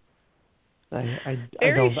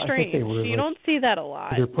 Very strange. You don't see that a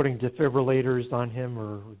lot. They're putting defibrillators on him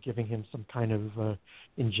or giving him some kind of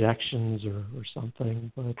injections or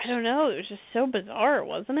something. But I don't know. It was just so bizarre,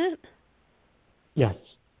 wasn't it? Yes.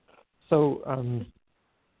 So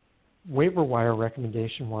waiver wire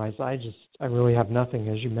recommendation-wise, I really have nothing.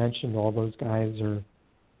 As you mentioned, all those guys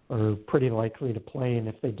are pretty likely to play, and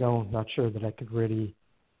if they don't, not sure that I could really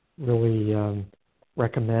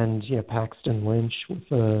recommend Paxton Lynch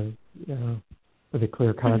with a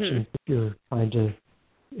clear conscience if you're trying to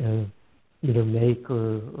either make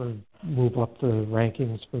or move up the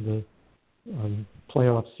rankings for the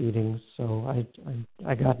playoff seedings. So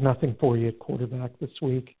I got nothing for you at quarterback this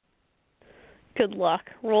week. Good luck.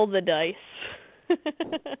 Roll the dice.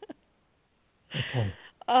 Okay.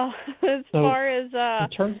 As far as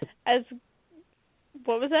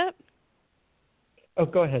what was that? Oh,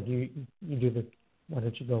 go ahead. You do the. Why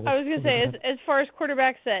don't you go? I was going to say, as far as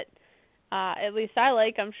quarterbacks that at least I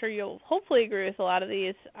like, I'm sure you'll hopefully agree with a lot of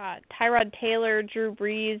these. Tyrod Taylor, Drew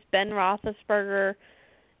Brees, Ben Roethlisberger,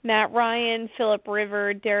 Matt Ryan, Phillip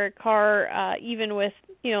Rivers, Derek Carr, even with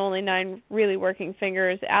only 9 really working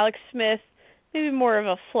fingers. Alex Smith, maybe more of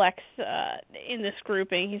a flex in this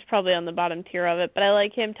grouping. He's probably on the bottom tier of it, but I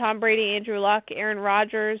like him. Tom Brady, Andrew Luck, Aaron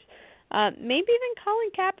Rodgers, maybe even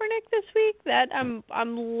Colin Kaepernick this week. That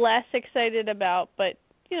I'm less excited about, but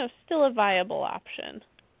still a viable option.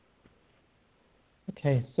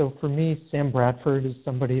 Okay, so for me, Sam Bradford is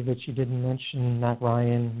somebody that you didn't mention. Matt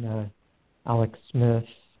Ryan, Alex Smith,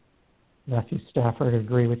 Matthew Stafford. I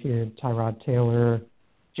agree with you. Tyrod Taylor,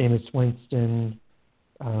 Jameis Winston.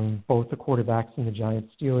 Both the quarterbacks in the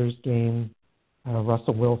Giants-Steelers game,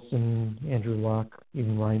 Russell Wilson, Andrew Luck,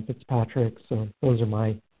 even Ryan Fitzpatrick. So those are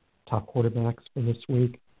my top quarterbacks for this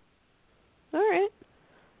week. All right.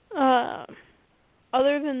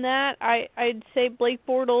 Other than that, I'd say Blake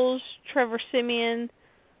Bortles, Trevor Siemian,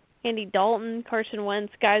 Andy Dalton, Carson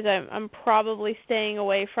Wentz, guys I'm probably staying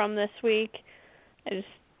away from this week.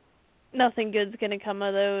 Nothing good's going to come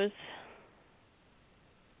of those.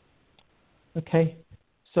 Okay.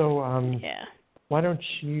 So why don't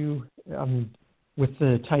you, with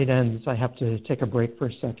the tight ends, I have to take a break for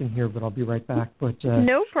a second here, but I'll be right back. But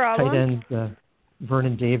no problem. Tight ends,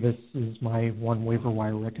 Vernon Davis is my one waiver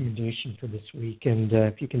wire recommendation for this week, and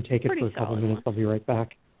if you can take it for a couple minutes, I'll be right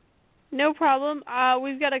back. No problem.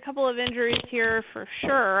 We've got a couple of injuries here for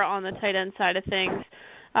sure on the tight end side of things.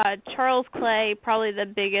 Charles Clay, probably the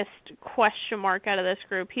biggest question mark out of this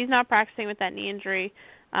group. He's not practicing with that knee injury.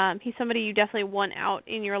 He's somebody you definitely want out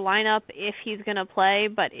in your lineup if he's going to play,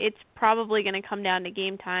 but it's probably going to come down to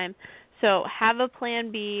game time. So have a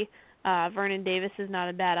plan B. Vernon Davis is not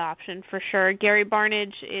a bad option for sure. Gary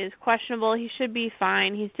Barnidge is questionable. He should be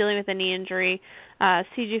fine. He's dealing with a knee injury.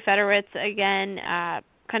 C.J. Federowicz, again,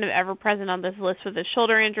 kind of ever-present on this list with a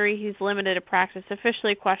shoulder injury. He's limited to practice,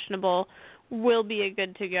 officially questionable. Will be a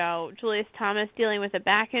good to go. Julius Thomas dealing with a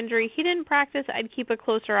back injury. He didn't practice. I'd keep a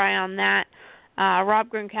closer eye on that. Rob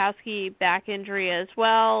Gronkowski, back injury as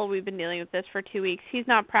well. We've been dealing with this for 2 weeks. He's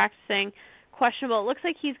not practicing. Questionable. It looks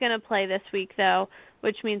like he's going to play this week, though,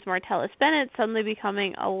 which means Martellus Bennett suddenly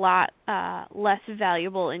becoming a lot less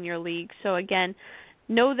valuable in your league. So, again,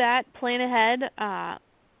 know that. Plan ahead.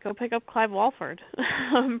 Go pick up Clive Walford.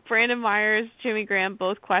 Brandon Myers, Jimmy Graham,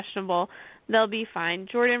 both questionable. They'll be fine.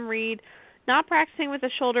 Jordan Reed, not practicing with a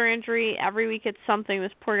shoulder injury. Every week it's something.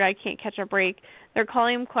 This poor guy can't catch a break. They're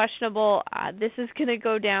calling him questionable. This is going to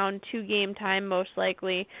go down to game time most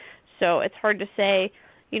likely. So it's hard to say,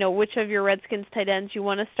 which of your Redskins tight ends you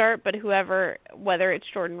want to start, but whoever, whether it's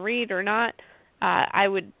Jordan Reed or not, I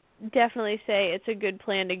would definitely say it's a good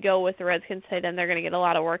plan to go with the Redskins tight end. They're going to get a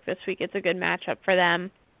lot of work this week. It's a good matchup for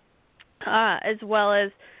them. As well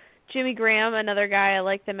as Jimmy Graham, another guy. I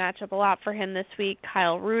like the matchup a lot for him this week.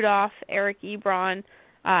 Kyle Rudolph, Eric Ebron.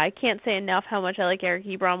 I can't say enough how much I like Eric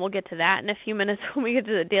Ebron. We'll get to that in a few minutes when we get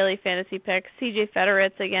to the daily fantasy picks. CJ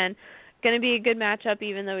Federitz, again, going to be a good matchup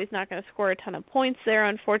even though he's not going to score a ton of points there.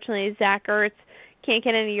 Unfortunately, Zach Ertz can't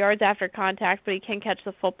get any yards after contact, but he can catch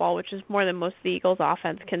the football, which is more than most of the Eagles'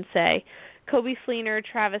 offense can say. Kobe Fleener,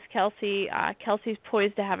 Travis Kelce. Kelce's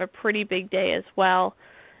poised to have a pretty big day as well.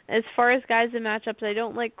 As far as guys in matchups I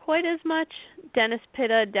don't like quite as much, Dennis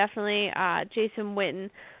Pitta, definitely. Jason Witten.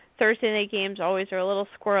 Thursday night games always are a little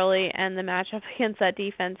squirrely, and the matchup against that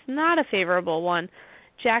defense, not a favorable one.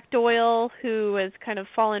 Jack Doyle, who has kind of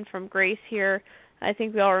fallen from grace here. I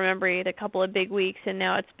think we all remember he had a couple of big weeks, and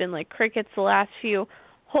now it's been like crickets the last few.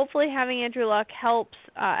 Hopefully having Andrew Luck helps,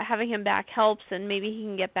 having him back helps, and maybe he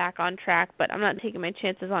can get back on track, but I'm not taking my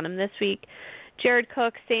chances on him this week. Jared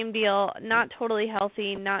Cook, same deal, not totally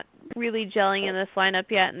healthy, not really gelling in this lineup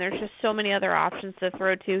yet, and there's just so many other options to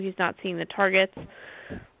throw to. He's not seeing the targets.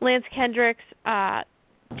 Lance Kendricks,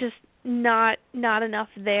 just not enough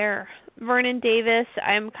there. Vernon Davis,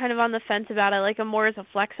 I'm kind of on the fence about. I like him more as a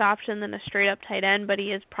flex option than a straight-up tight end, but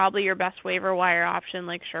he is probably your best waiver wire option,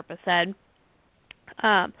 like Sherpa said.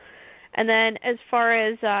 And then as far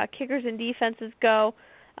as kickers and defenses go,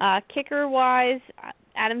 kicker-wise,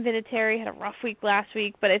 Adam Vinatieri had a rough week last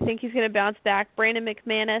week, but I think he's going to bounce back. Brandon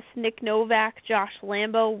McManus, Nick Novak, Josh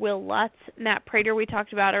Lambo, Will Lutz, Matt Prater we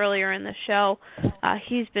talked about earlier in the show.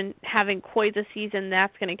 He's been having quite the season.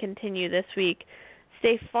 That's going to continue this week.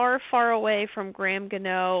 Stay far, far away from Graham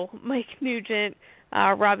Gano, Mike Nugent,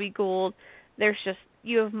 Robbie Gould.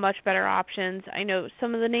 You have much better options. I know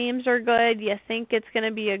some of the names are good. You think it's going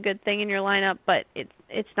to be a good thing in your lineup, but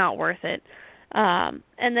it's not worth it. And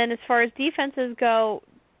then as far as defenses go,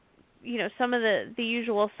 some of the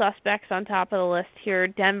usual suspects on top of the list here,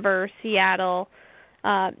 Denver, Seattle,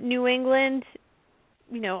 New England,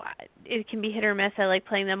 it can be hit or miss. I like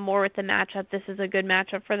playing them more with the matchup. This is a good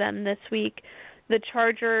matchup for them this week. The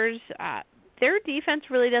Chargers, their defense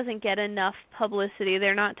really doesn't get enough publicity.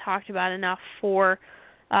 They're not talked about enough for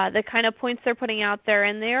the kind of points they're putting out there,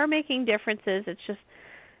 and they are making differences. It's just,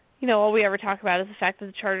 all we ever talk about is the fact that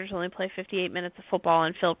the Chargers only play 58 minutes of football,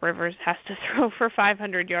 and Philip Rivers has to throw for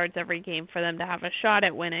 500 yards every game for them to have a shot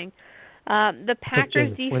at winning. The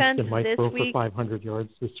Packers defense might this throw week. for 500 yards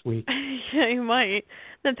this week. Yeah, you might.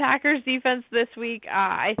 The Packers defense this week,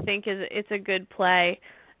 I think it's a good play.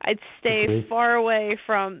 I'd stay far away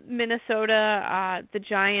from Minnesota, the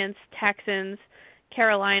Giants, Texans,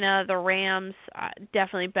 Carolina, the Rams.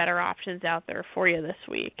 Definitely better options out there for you this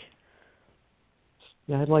week.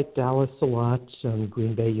 Yeah, I like Dallas a lot.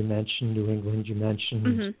 Green Bay you mentioned, New England you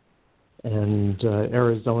mentioned, and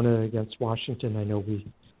Arizona against Washington. I know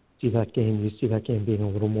we see that game. You see that game being a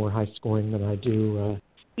little more high scoring than I do.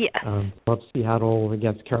 Love Seattle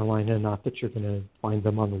against Carolina. Not that you're going to find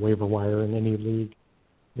them on the waiver wire in any league.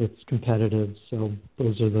 It's competitive, so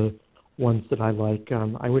those are the ones that I like.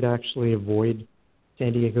 I would actually avoid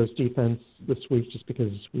San Diego's defense this week just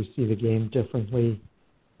because we see the game differently,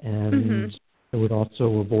 and I would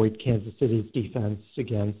also avoid Kansas City's defense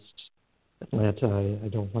against Atlanta. I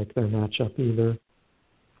don't like their matchup either.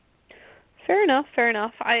 Fair enough.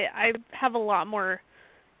 I have a lot more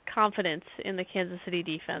confidence in the Kansas City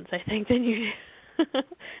defense, I think, than you do.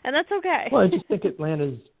 And that's okay. Well, I just think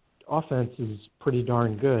Atlanta's offense is pretty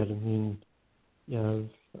darn good. I mean,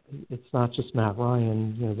 it's not just Matt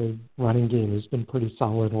Ryan. The running game has been pretty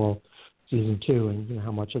solid all season too, and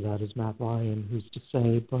how much of that is Matt Ryan, who's to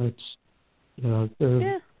say, but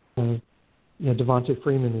Devontae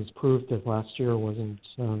Freeman has proved that last year wasn't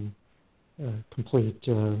a complete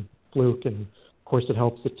fluke, and of course it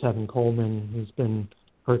helps that Tevin Coleman has been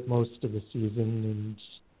hurt most of the season and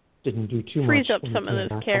didn't do too much. Frees up some of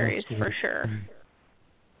those carries for sure.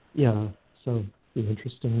 Yeah, so be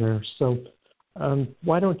interesting there. So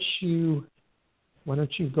why don't you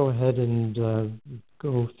go ahead and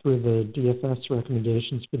go through the DFS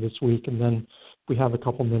recommendations for this week, and then we have a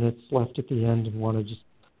couple minutes left at the end and want to just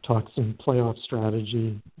talk some playoff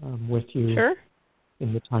strategy with you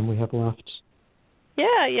in the time we have left.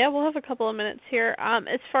 Yeah, we'll have a couple of minutes here.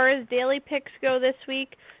 As far as daily picks go this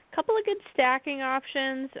week, couple of good stacking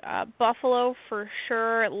options. Buffalo for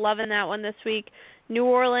sure, loving that one this week. New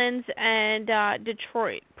Orleans and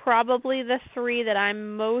Detroit, probably the three that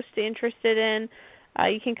I'm most interested in.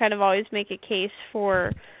 You can kind of always make a case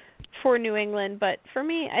for New England, but for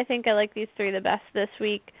me, I think I like these three the best this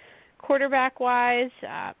week. Quarterback-wise,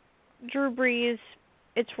 Drew Brees,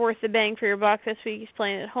 it's worth the bang for your buck this week. He's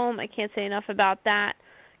playing at home. I can't say enough about that.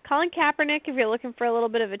 Colin Kaepernick, if you're looking for a little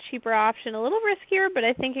bit of a cheaper option, a little riskier, but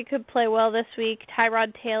I think it could play well this week.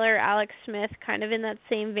 Tyrod Taylor, Alex Smith, kind of in that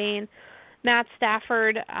same vein. Matt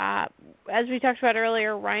Stafford, as we talked about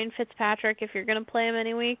earlier, Ryan Fitzpatrick, if you're going to play him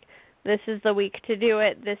any week, this is the week to do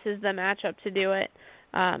it. This is the matchup to do it.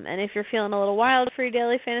 And if you're feeling a little wild for your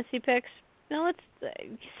daily fantasy picks, let's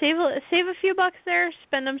save a few bucks there,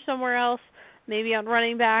 spend them somewhere else, maybe on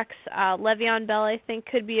running backs. Le'Veon Bell, I think,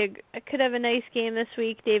 could have a nice game this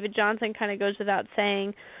week. David Johnson kind of goes without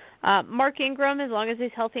saying. Mark Ingram, as long as he's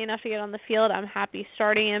healthy enough to get on the field, I'm happy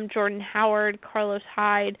starting him. Jordan Howard, Carlos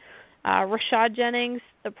Hyde, Rashad Jennings,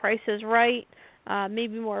 the price is right.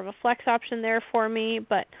 Maybe more of a flex option there for me,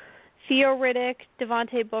 but Theo Riddick,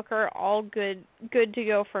 Devontae Booker, all good to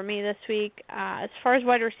go for me this week. As far as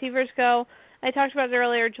wide receivers go, I talked about it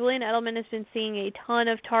earlier. Julian Edelman has been seeing a ton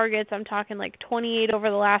of targets. I'm talking like 28 over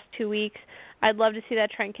the last 2 weeks. I'd love to see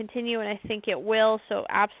that trend continue, and I think it will, so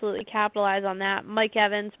absolutely capitalize on that. Mike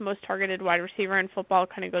Evans, most targeted wide receiver in football,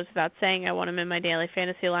 kind of goes without saying. I want him in my daily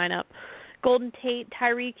fantasy lineup. Golden Tate,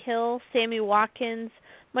 Tyreek Hill, Sammy Watkins,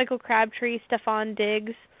 Michael Crabtree, Stephon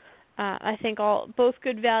Diggs. I think both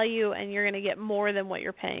good value, and you're going to get more than what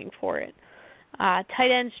you're paying for it. Tight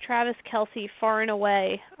ends, Travis Kelce, far and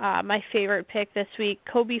away my favorite pick this week.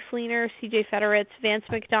 Kobe Fleener, C.J. Federitz, Vance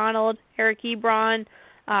McDonald, Eric Ebron,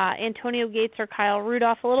 Antonio Gates or Kyle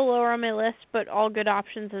Rudolph, a little lower on my list, but all good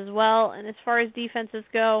options as well. And as far as defenses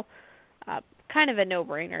go, kind of a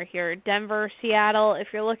no-brainer here. Denver, Seattle, if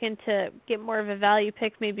you're looking to get more of a value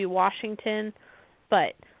pick, maybe Washington.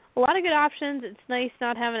 But a lot of good options. It's nice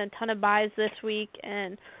not having a ton of buys this week,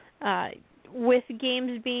 and with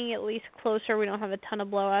games being at least closer, we don't have a ton of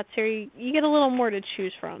blowouts here. You get a little more to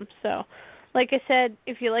choose from. So, like I said,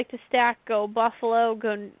 if you like to stack, go Buffalo,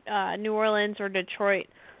 go New Orleans or Detroit,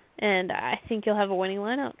 and I think you'll have a winning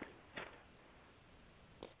lineup.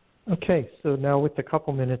 Okay, so now with the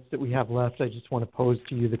couple minutes that we have left, I just want to pose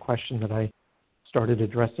to you the question that I started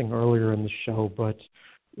addressing earlier in the show. But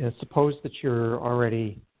suppose that you're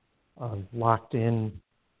already locked in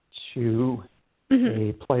to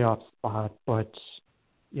a playoff spot, but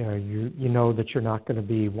you know that you're not going to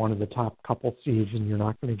be one of the top couple seeds and you're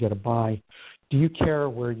not going to get a bye. Do you care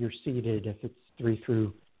where you're seated, if it's 3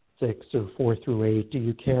 through 6 or 4 through 8? Do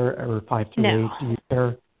you care, or 5 through 8? Do you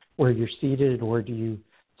care where you're seated, or do you?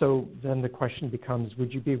 So then the question becomes,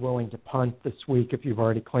 would you be willing to punt this week if you've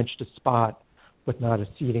already clinched a spot but not a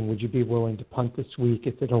seeding? Would you be willing to punt this week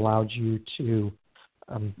if it allowed you to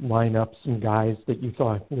line up some guys that you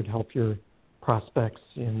thought would help your prospects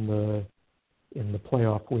in the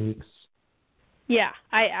playoff weeks? Yeah,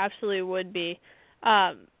 I absolutely would be.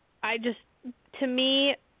 To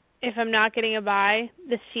me, if I'm not getting a bye,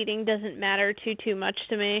 the seeding doesn't matter too much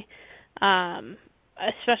to me.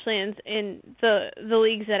 Especially in the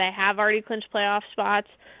leagues that I have already clinched playoff spots,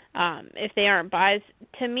 if they aren't buys.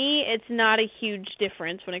 To me, it's not a huge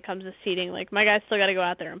difference when it comes to seeding. Like, my guys still got to go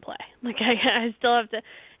out there and play. Like, I still have to.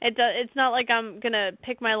 It's not like I'm gonna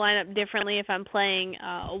pick my lineup differently if I'm playing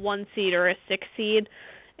a 1 seed or a 6 seed.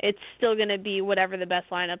 It's still gonna be whatever the best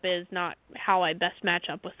lineup is, not how I best match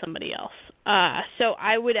up with somebody else. So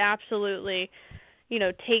I would absolutely,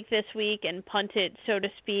 take this week and punt it, so to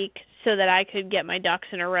speak, so that I could get my ducks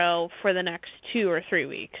in a row for the next 2 or 3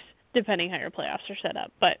 weeks, depending how your playoffs are set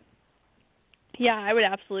up. But, yeah, I would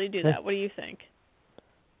absolutely do that. What do you think?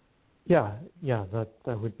 Yeah, that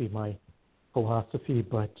would be my philosophy,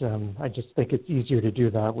 but I just think it's easier to do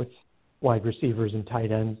that with wide receivers and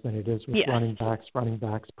tight ends than it is with running backs. Running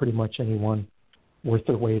backs, pretty much anyone worth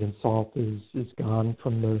their weight in salt is gone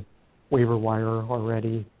from the waiver wire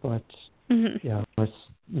already. But, unless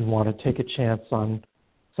you want to take a chance on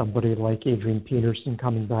somebody like Adrian Peterson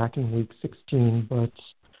coming back in Week 16, but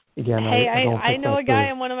again, hey, I don't think I know a guy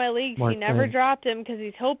in one of my leagues. He never dropped him because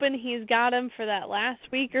he's hoping he's got him for that last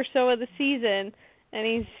week or so of the season,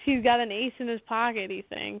 and he's got an ace in his pocket. He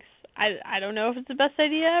thinks. I don't know if it's the best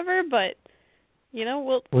idea ever, but we'll see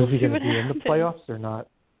what happens. Was he going to be in the playoffs or not?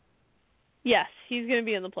 Yes, he's going to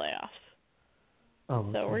be in the playoffs. Oh,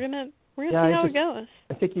 okay. So we're gonna see how it goes.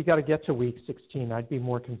 I think you got to get to Week 16. I'd be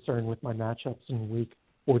more concerned with my matchups in Week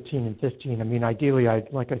 14 and 15. I mean, ideally,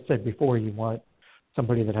 like I said before, you want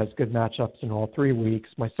somebody that has good matchups in all 3 weeks.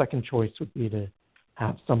 My second choice would be to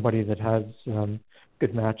have somebody that has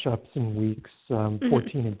good matchups in weeks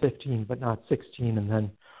 14 and 15, but not 16. And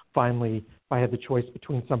then finally, if I had the choice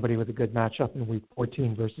between somebody with a good matchup in week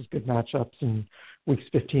 14 versus good matchups in weeks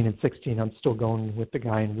 15 and 16, I'm still going with the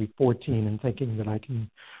guy in week 14 and thinking that I can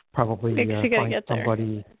probably find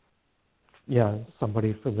somebody. Yeah,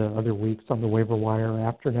 somebody for the other weeks on the waiver wire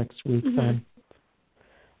after next week then.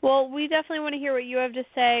 Well, we definitely want to hear what you have to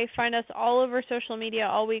say. Find us all over social media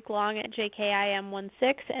all week long at JKIM16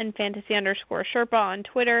 and fantasy_Sherpa on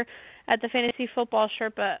Twitter, at the Fantasy Football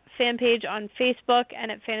Sherpa fan page on Facebook,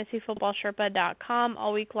 and at fantasyfootballsherpa.com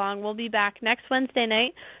all week long. We'll be back next Wednesday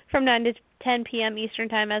night from 9 to 10 p.m. Eastern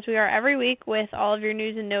Time, as we are every week, with all of your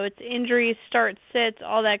news and notes, injuries, starts, sits,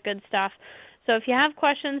 all that good stuff. So if you have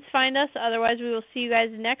questions, find us. Otherwise, we will see you guys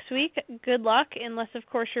next week. Good luck, unless, of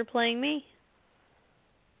course, you're playing me.